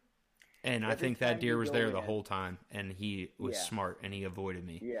 Mm-hmm. And I think that deer was there the whole time, and he was smart, and he avoided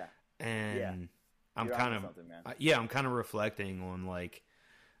me. Yeah. And I'm kind of reflecting on like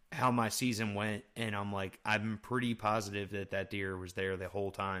how my season went, and I'm pretty positive that deer was there the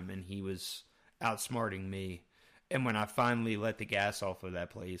whole time, and he was outsmarting me. And when I finally let the gas off of that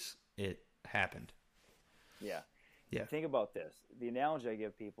place, it happened. Yeah. Yeah. Think about this. The analogy I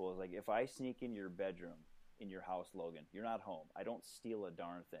give people is like, if I sneak in your bedroom in your house, Logan, you're not home. I don't steal a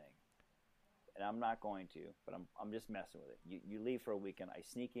darn thing. And I'm not going to, but I'm just messing with it. You leave for a weekend. I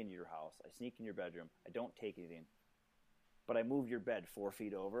sneak into your house. I sneak in your bedroom. I don't take anything. But I move your bed 4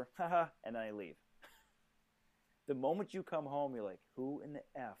 feet over. And then I leave. The moment you come home, you're like, who in the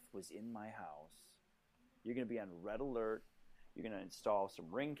F was in my house? You're going to be on red alert. You're going to install some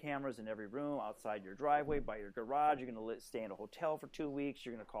Ring cameras in every room, outside your driveway, by your garage. You're going to stay in a hotel for 2 weeks.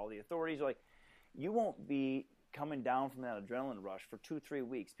 You're going to call the authorities. You're like, you won't be coming down from that adrenaline rush for 2-3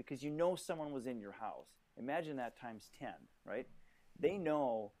 weeks because you know someone was in your house. Imagine that times 10, right? They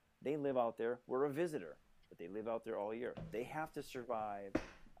know they live out there. We're a visitor, but they live out there all year. They have to survive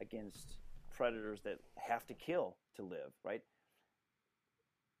against predators that have to kill to live, right?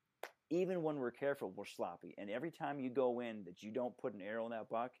 Even when we're careful, we're sloppy. And every time you go in that you don't put an arrow in that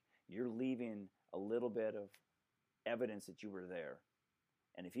buck, you're leaving a little bit of evidence that you were there.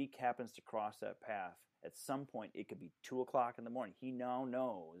 And if he happens to cross that path, at some point, it could be 2 o'clock in the morning. He now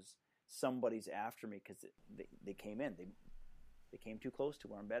knows somebody's after me because they came in. They came too close to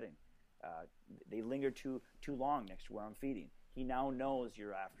where I'm bedding. They lingered too long next to where I'm feeding. He now knows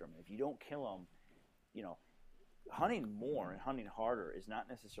you're after him. If you don't kill him, hunting more and hunting harder is not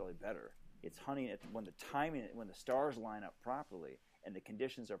necessarily better. It's hunting when the timing, when the stars line up properly and the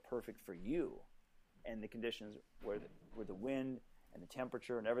conditions are perfect for you, and the conditions where the wind and the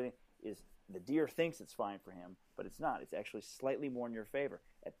temperature and everything is, the deer thinks it's fine for him, but it's not. It's actually slightly more in your favor.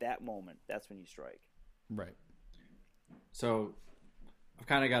 At that moment, that's when you strike. Right. So I've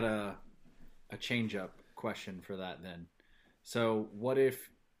kind of got a change-up question for that then. So what if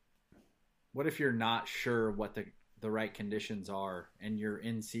you're not sure what the right conditions are and you're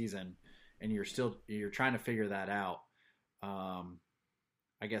in season and you're trying to figure that out?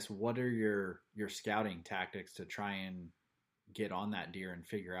 I guess what are your scouting tactics to try and get on that deer and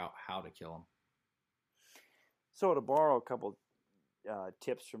figure out how to kill him? So to borrow a couple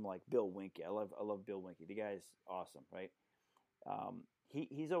tips from like Bill Winke, I love Bill Winke. The guy's awesome, right?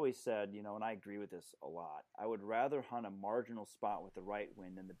 He's always said, you know, and I agree with this a lot, I would rather hunt a marginal spot with the right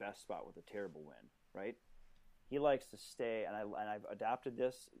wind than the best spot with a terrible wind, right? He likes to stay, and I've adopted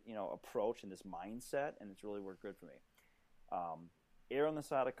this, you know, approach and this mindset, and it's really worked good for me. Err on the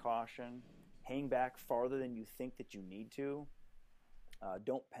side of caution, hang back farther than you think that you need to.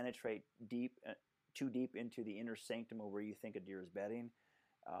 Don't penetrate too deep into the inner sanctum of where you think a deer is bedding,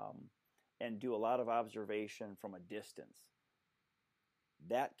 and do a lot of observation from a distance.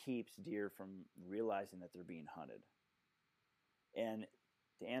 That keeps deer from realizing that they're being hunted. And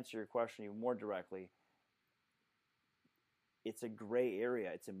to answer your question even more directly, it's a gray area.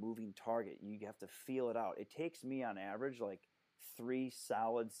 It's a moving target. You have to feel it out. It takes me on average like 3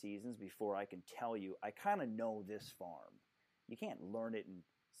 solid seasons before I can tell you, I kind of know this farm. You can't learn it in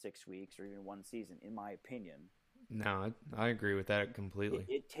 6 weeks or even 1 season, in my opinion. No, I agree with that completely.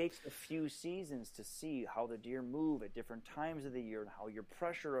 It takes a few seasons to see how the deer move at different times of the year and how your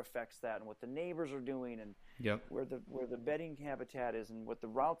pressure affects that and what the neighbors are doing and where the bedding habitat is and what the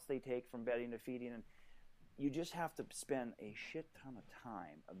routes they take from bedding to feeding. And you just have to spend a shit ton of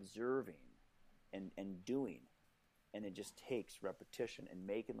time observing and doing. And it just takes repetition and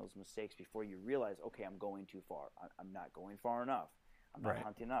making those mistakes before you realize, okay, I'm going too far. I'm not going far enough. I'm not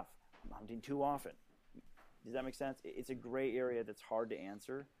hunting enough. I'm hunting too often. Does that make sense? It's a gray area that's hard to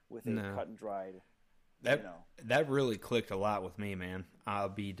answer with a cut and dried. That really clicked a lot with me, man. I'll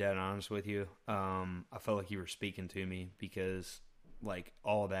be dead honest with you. I felt like you were speaking to me because, like,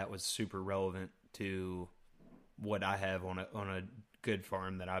 all that was super relevant to what I have on a good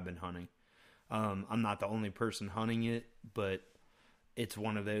farm that I've been hunting. I'm not the only person hunting it, but it's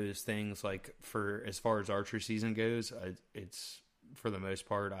one of those things. Like, for as far as archery season goes, it's for the most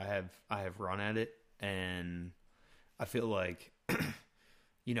part I have run at it. And I feel like,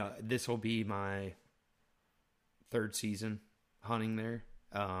 you know, this will be my 3rd season hunting there.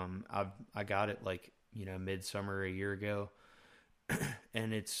 I got it like, you know, midsummer a year ago,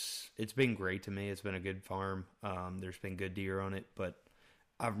 and it's been great to me. It's been a good farm. There's been good deer on it, but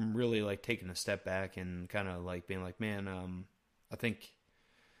I'm really like taking a step back and kind of like being like, man, I think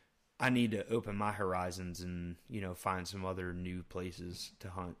I need to open my horizons and, you know, find some other new places to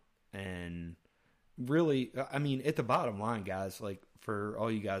hunt. And really, I mean, at the bottom line, guys, like for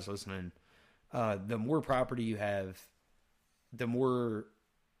all you guys listening, the more property you have, the more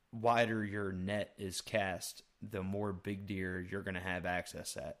wider your net is cast, the more big deer you're going to have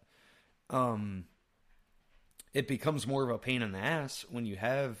access at. It becomes more of a pain in the ass when you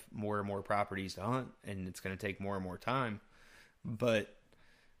have more and more properties to hunt, and it's going to take more and more time. But,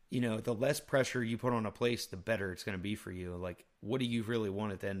 you know, the less pressure you put on a place, the better it's going to be for you. Like, what do you really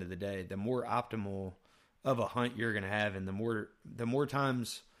want at the end of the day? The more optimal of a hunt you're going to have, and the more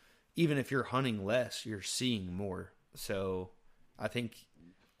times, even if you're hunting less, you're seeing more. So I think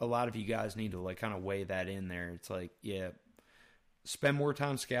a lot of you guys need to like kind of weigh that in there. It's like, yeah, spend more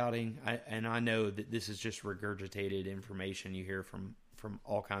time scouting. I know that this is just regurgitated information you hear from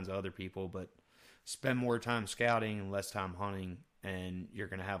all kinds of other people, but spend more time scouting and less time hunting, and you're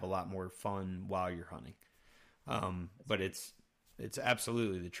going to have a lot more fun while you're hunting. But it's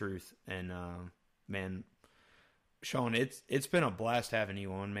absolutely the truth. And, man, Sean, it's been a blast having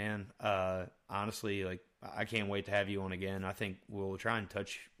you on, man. Honestly, like, I can't wait to have you on again. I think we'll try and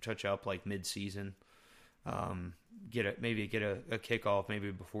touch up like mid-season. Get a kickoff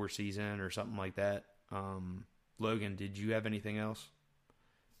maybe before season or something like that. Logan, did you have anything else?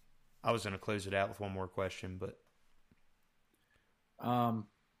 I was going to close it out with one more question, but I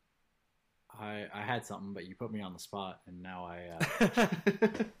had something, but you put me on the spot, and now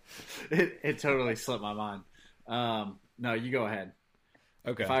it totally slipped my mind. No, you go ahead.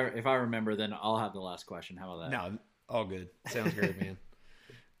 Okay. If I remember, then I'll have the last question. How about that? No, all good. Sounds great, man.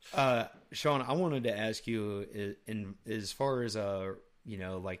 Sean, I wanted to ask you, in as far as you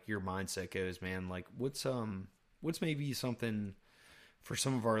know, like your mindset goes, man. Like, what's what's maybe something for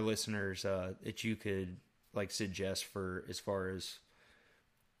some of our listeners that you could like suggest for as far as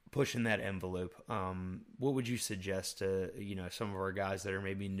pushing that envelope? What would you suggest to, some of our guys that are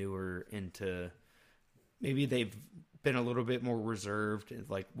maybe newer into, maybe they've been a little bit more reserved?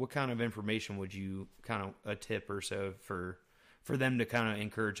 Like, what kind of information would you kind of a tip or so for them to kind of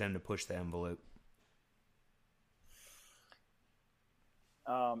encourage them to push the envelope?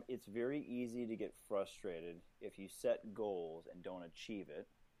 It's very easy to get frustrated if you set goals and don't achieve it.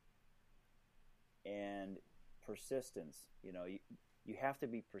 And persistence, you have to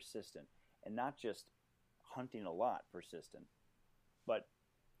be persistent, and not just hunting a lot persistent, but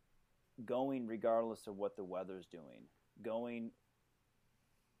going regardless of what the weather's doing, going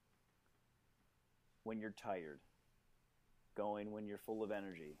when you're tired, going when you're full of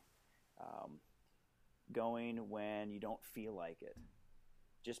energy, going when you don't feel like it,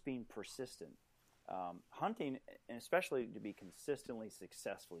 just being persistent. Hunting, and especially to be consistently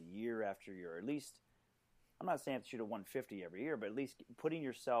successful year after year, at least, I'm not saying to shoot a 150 every year, but at least putting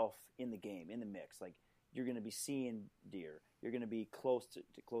yourself in the game, in the mix. Like, you're going to be seeing deer. You're going to be close to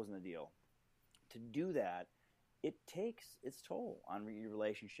closing the deal. To do that, it takes its toll on your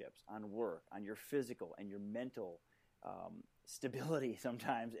relationships, on work, on your physical and your mental stability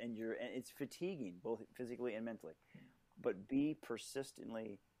sometimes, and it's fatiguing, both physically and mentally. But be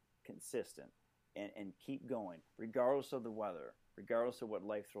persistently consistent and keep going, regardless of the weather, regardless of what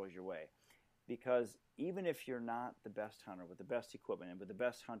life throws your way. Because even if you're not the best hunter with the best equipment and with the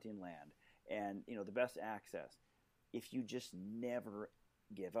best hunting land and the best access, if you just never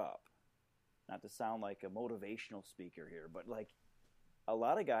give up, not to sound like a motivational speaker here, but like a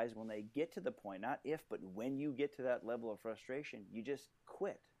lot of guys, when they get to the point, not if, but when you get to that level of frustration, you just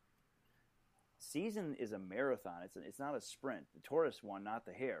quit. Season is a marathon. It's not a sprint. The tortoise won, not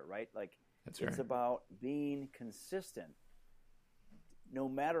the hare, right? Like, That's it's right. about being consistent, no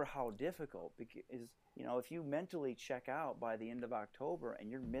matter how difficult. Because if you mentally check out by the end of October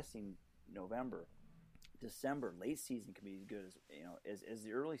and you're missing November, December, late season can be as good as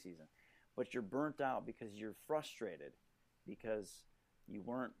the early season, but you're burnt out because you're frustrated because you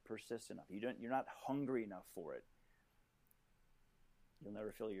weren't persistent enough. You're not hungry enough for it. You'll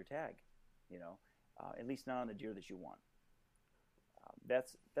never fill your tag. At least not on the deer that you want.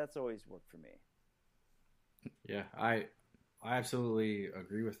 That's always worked for me. Yeah, I absolutely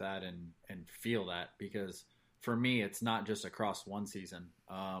agree with that and feel that, because for me, it's not just across one season.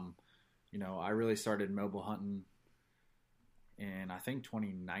 I really started mobile hunting in, I think,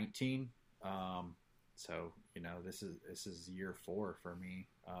 2019. So this is year 4 for me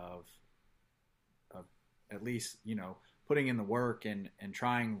of at least putting in the work and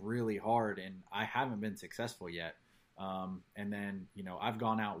trying really hard, and I haven't been successful yet. And then I've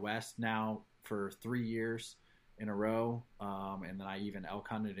gone out west now for 3 years in a row, and then I even elk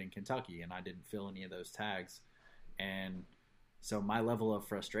hunted in Kentucky, and I didn't fill any of those tags. And so my level of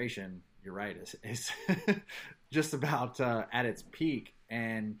frustration, you're right, is just about at its peak.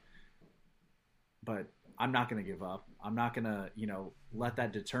 But I'm not going to give up. I'm not going to let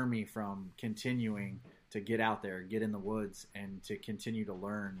that deter me from continuing to get out there, get in the woods, and to continue to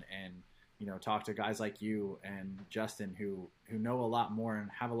learn and talk to guys like you and Justin who know a lot more and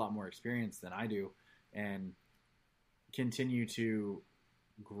have a lot more experience than I do, and continue to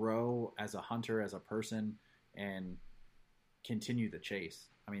grow as a hunter, as a person, and continue the chase.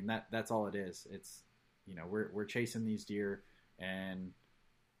 I mean, that's all it is. It's we're chasing these deer, and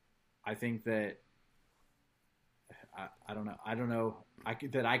I think that I don't know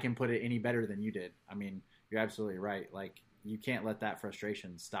that I can put it any better than you did. I mean, you're absolutely right. Like, you can't let that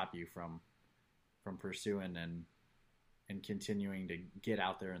frustration stop you from pursuing and continuing to get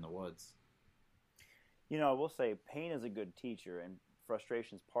out there in the woods. I will say pain is a good teacher, and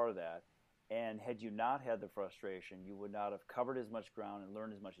frustration is part of that. And had you not had the frustration, you would not have covered as much ground and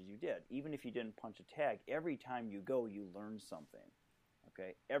learned as much as you did. Even if you didn't punch a tag, every time you go, you learn something.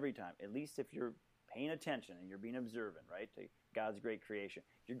 Okay? Every time. At least if you're paying attention and you're being observant, right, to God's great creation,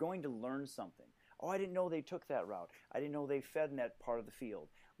 you're going to learn something. Oh, I didn't know they took that route. I didn't know they fed in that part of the field.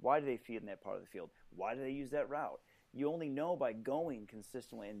 Why do they feed in that part of the field? Why do they use that route? You only know by going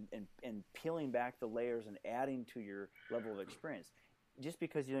consistently and peeling back the layers and adding to your level of experience. Just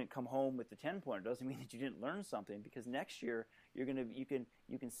because you didn't come home with the 10-pointer doesn't mean that you didn't learn something, because next year you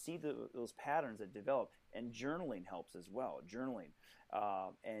can see those patterns that develop, and journaling helps as well. Journaling,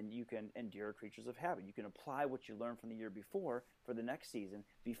 and deer are creatures of habit. You can apply what you learned from the year before for the next season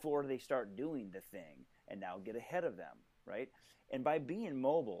before they start doing the thing, and now get ahead of them, right? And by being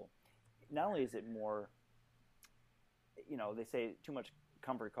mobile, not only is it more, they say too much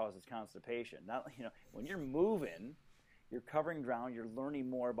comfort causes constipation. Not, when you're moving, you're covering ground, you're learning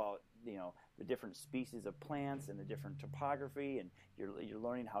more about, the different species of plants and the different topography, and you're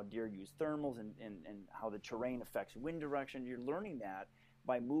learning how deer use thermals and how the terrain affects wind direction. You're learning that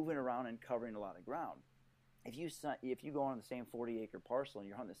by moving around and covering a lot of ground. If you go on the same 40-acre parcel and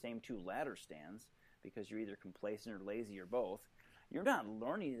you're hunting the same 2 ladder stands because you're either complacent or lazy or both, you're not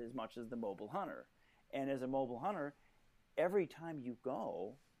learning as much as the mobile hunter. And as a mobile hunter, every time you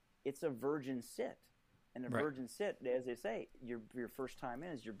go, it's a virgin sit. And a virgin sit, as they say, your first time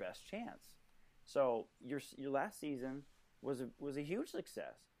in is your best chance. So your last season was a huge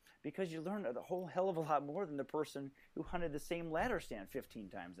success because you learned a whole hell of a lot more than the person who hunted the same ladder stand 15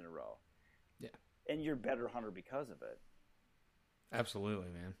 times in a row. Yeah. And you're a better hunter because of it. Absolutely,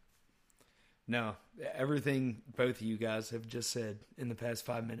 man. No, everything both of you guys have just said in the past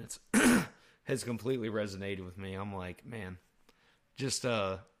 5 minutes has completely resonated with me. I'm like, man, just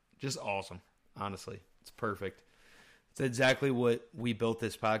awesome. Honestly, it's perfect. It's exactly what we built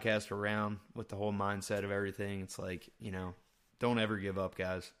this podcast around with the whole mindset of everything. It's like, don't ever give up,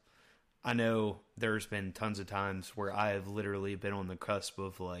 guys. I know there's been tons of times where I have literally been on the cusp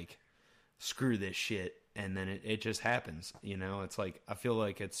of like, screw this shit. And then it just happens, it's like, I feel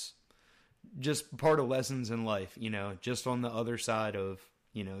like it's just part of lessons in life, just on the other side of,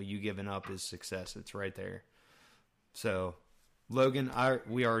 you giving up is success. It's right there. So Logan,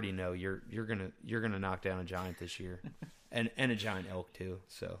 we already know you're gonna knock down a giant this year, and a giant elk too.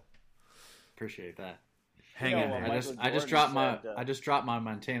 So appreciate that. Hang in there. I just dropped my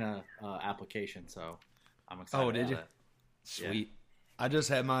Montana application, so I'm excited. Oh, did you? That. Sweet. Yeah. I just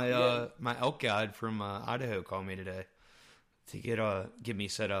had my my elk guide from Idaho call me today to get me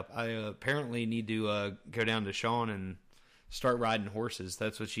set up. I apparently need to go down to Sean and start riding horses.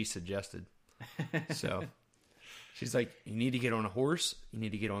 That's what she suggested. So. She's like, you need to get on a horse. You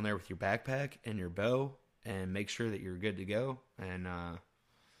need to get on there with your backpack and your bow and make sure that you're good to go. And,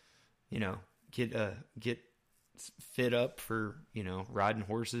 get fit up for, riding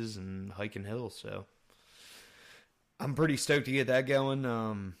horses and hiking hills. So I'm pretty stoked to get that going.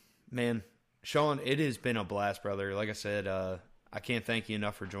 Man, Sean, it has been a blast, brother. Like I said, I can't thank you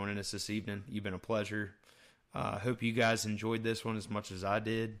enough for joining us this evening. You've been a pleasure. I hope you guys enjoyed this one as much as I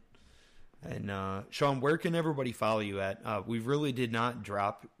did. And Sean, where can everybody follow you at? We really did not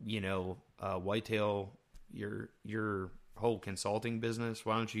drop, Whitetail, your whole consulting business.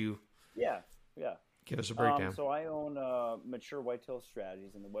 Why don't you? Yeah. Give us a breakdown. So I own Mature Whitetail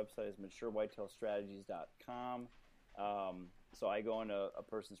Strategies, and the website is maturewhitetailstrategies.com. So I go into a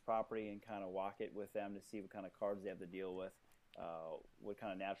person's property and kind of walk it with them to see what kind of cards they have to deal with, what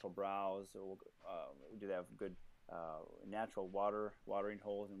kind of natural browse. Do they have good natural watering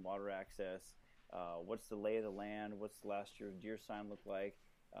holes and water access? What's the lay of the land? What's the last year's deer sign look like?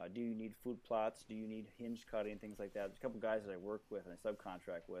 Do you need food plots? Do you need hinge cutting? Things like that. There's a couple guys that I work with and I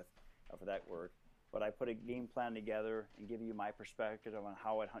subcontract with for that work. But I put a game plan together and give you my perspective on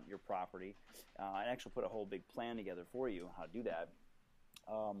how I'd hunt your property. I actually put a whole big plan together for you on how to do that.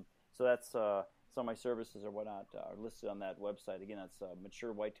 So that's some of my services or whatnot are listed on that website. Again, that's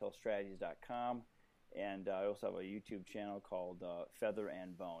maturewhitetailstrategies.com. And I also have a YouTube channel called Feather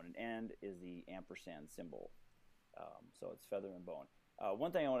and Bone. And is the ampersand symbol. So it's Feather and Bone.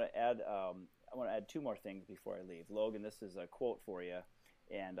 One thing I want to add, I want to add 2 more things before I leave. Logan, this is a quote for you.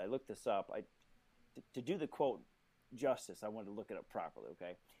 And I looked this up. To do the quote justice, I wanted to look it up properly,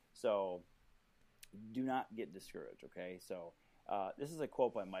 okay? So do not get discouraged, okay? So this is a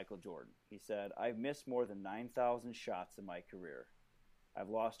quote by Michael Jordan. He said, "I've missed more than 9,000 shots in my career. I've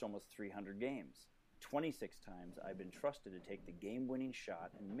lost almost 300 games. 26 times I've been trusted to take the game-winning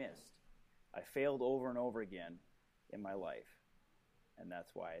shot and missed. I failed over and over again in my life, and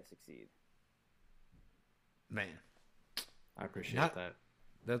that's why I succeed." Man. I appreciate that.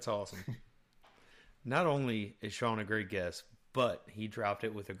 That's awesome. Not only is Sean a great guest, but he dropped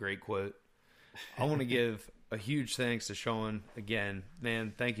it with a great quote. I want to give a huge thanks to Sean again.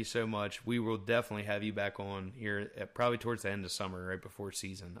 Man, thank you so much. We will definitely have you back on here probably towards the end of summer, right before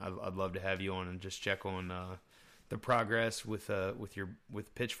season. I'd love to have you on and just check on the progress with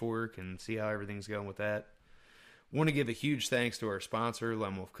Pitchfork and see how everything's going with that. Want to give a huge thanks to our sponsor,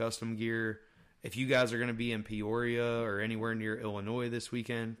 Lone Wolf Custom Gear. If you guys are going to be in Peoria or anywhere near Illinois this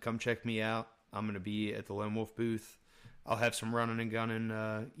weekend, come check me out. I'm going to be at the Lone Wolf booth. I'll have some running and gunning,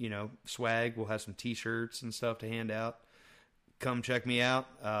 swag. We'll have some T-shirts and stuff to hand out. Come check me out.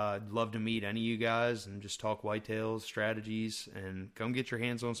 I'd love to meet any of you guys and just talk whitetails, strategies, and come get your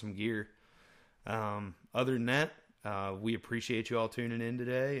hands on some gear. Other than that, we appreciate you all tuning in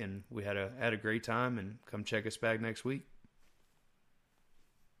today, and we had a great time. And come check us back next week.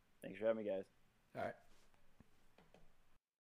 Thanks for having me, guys. All right.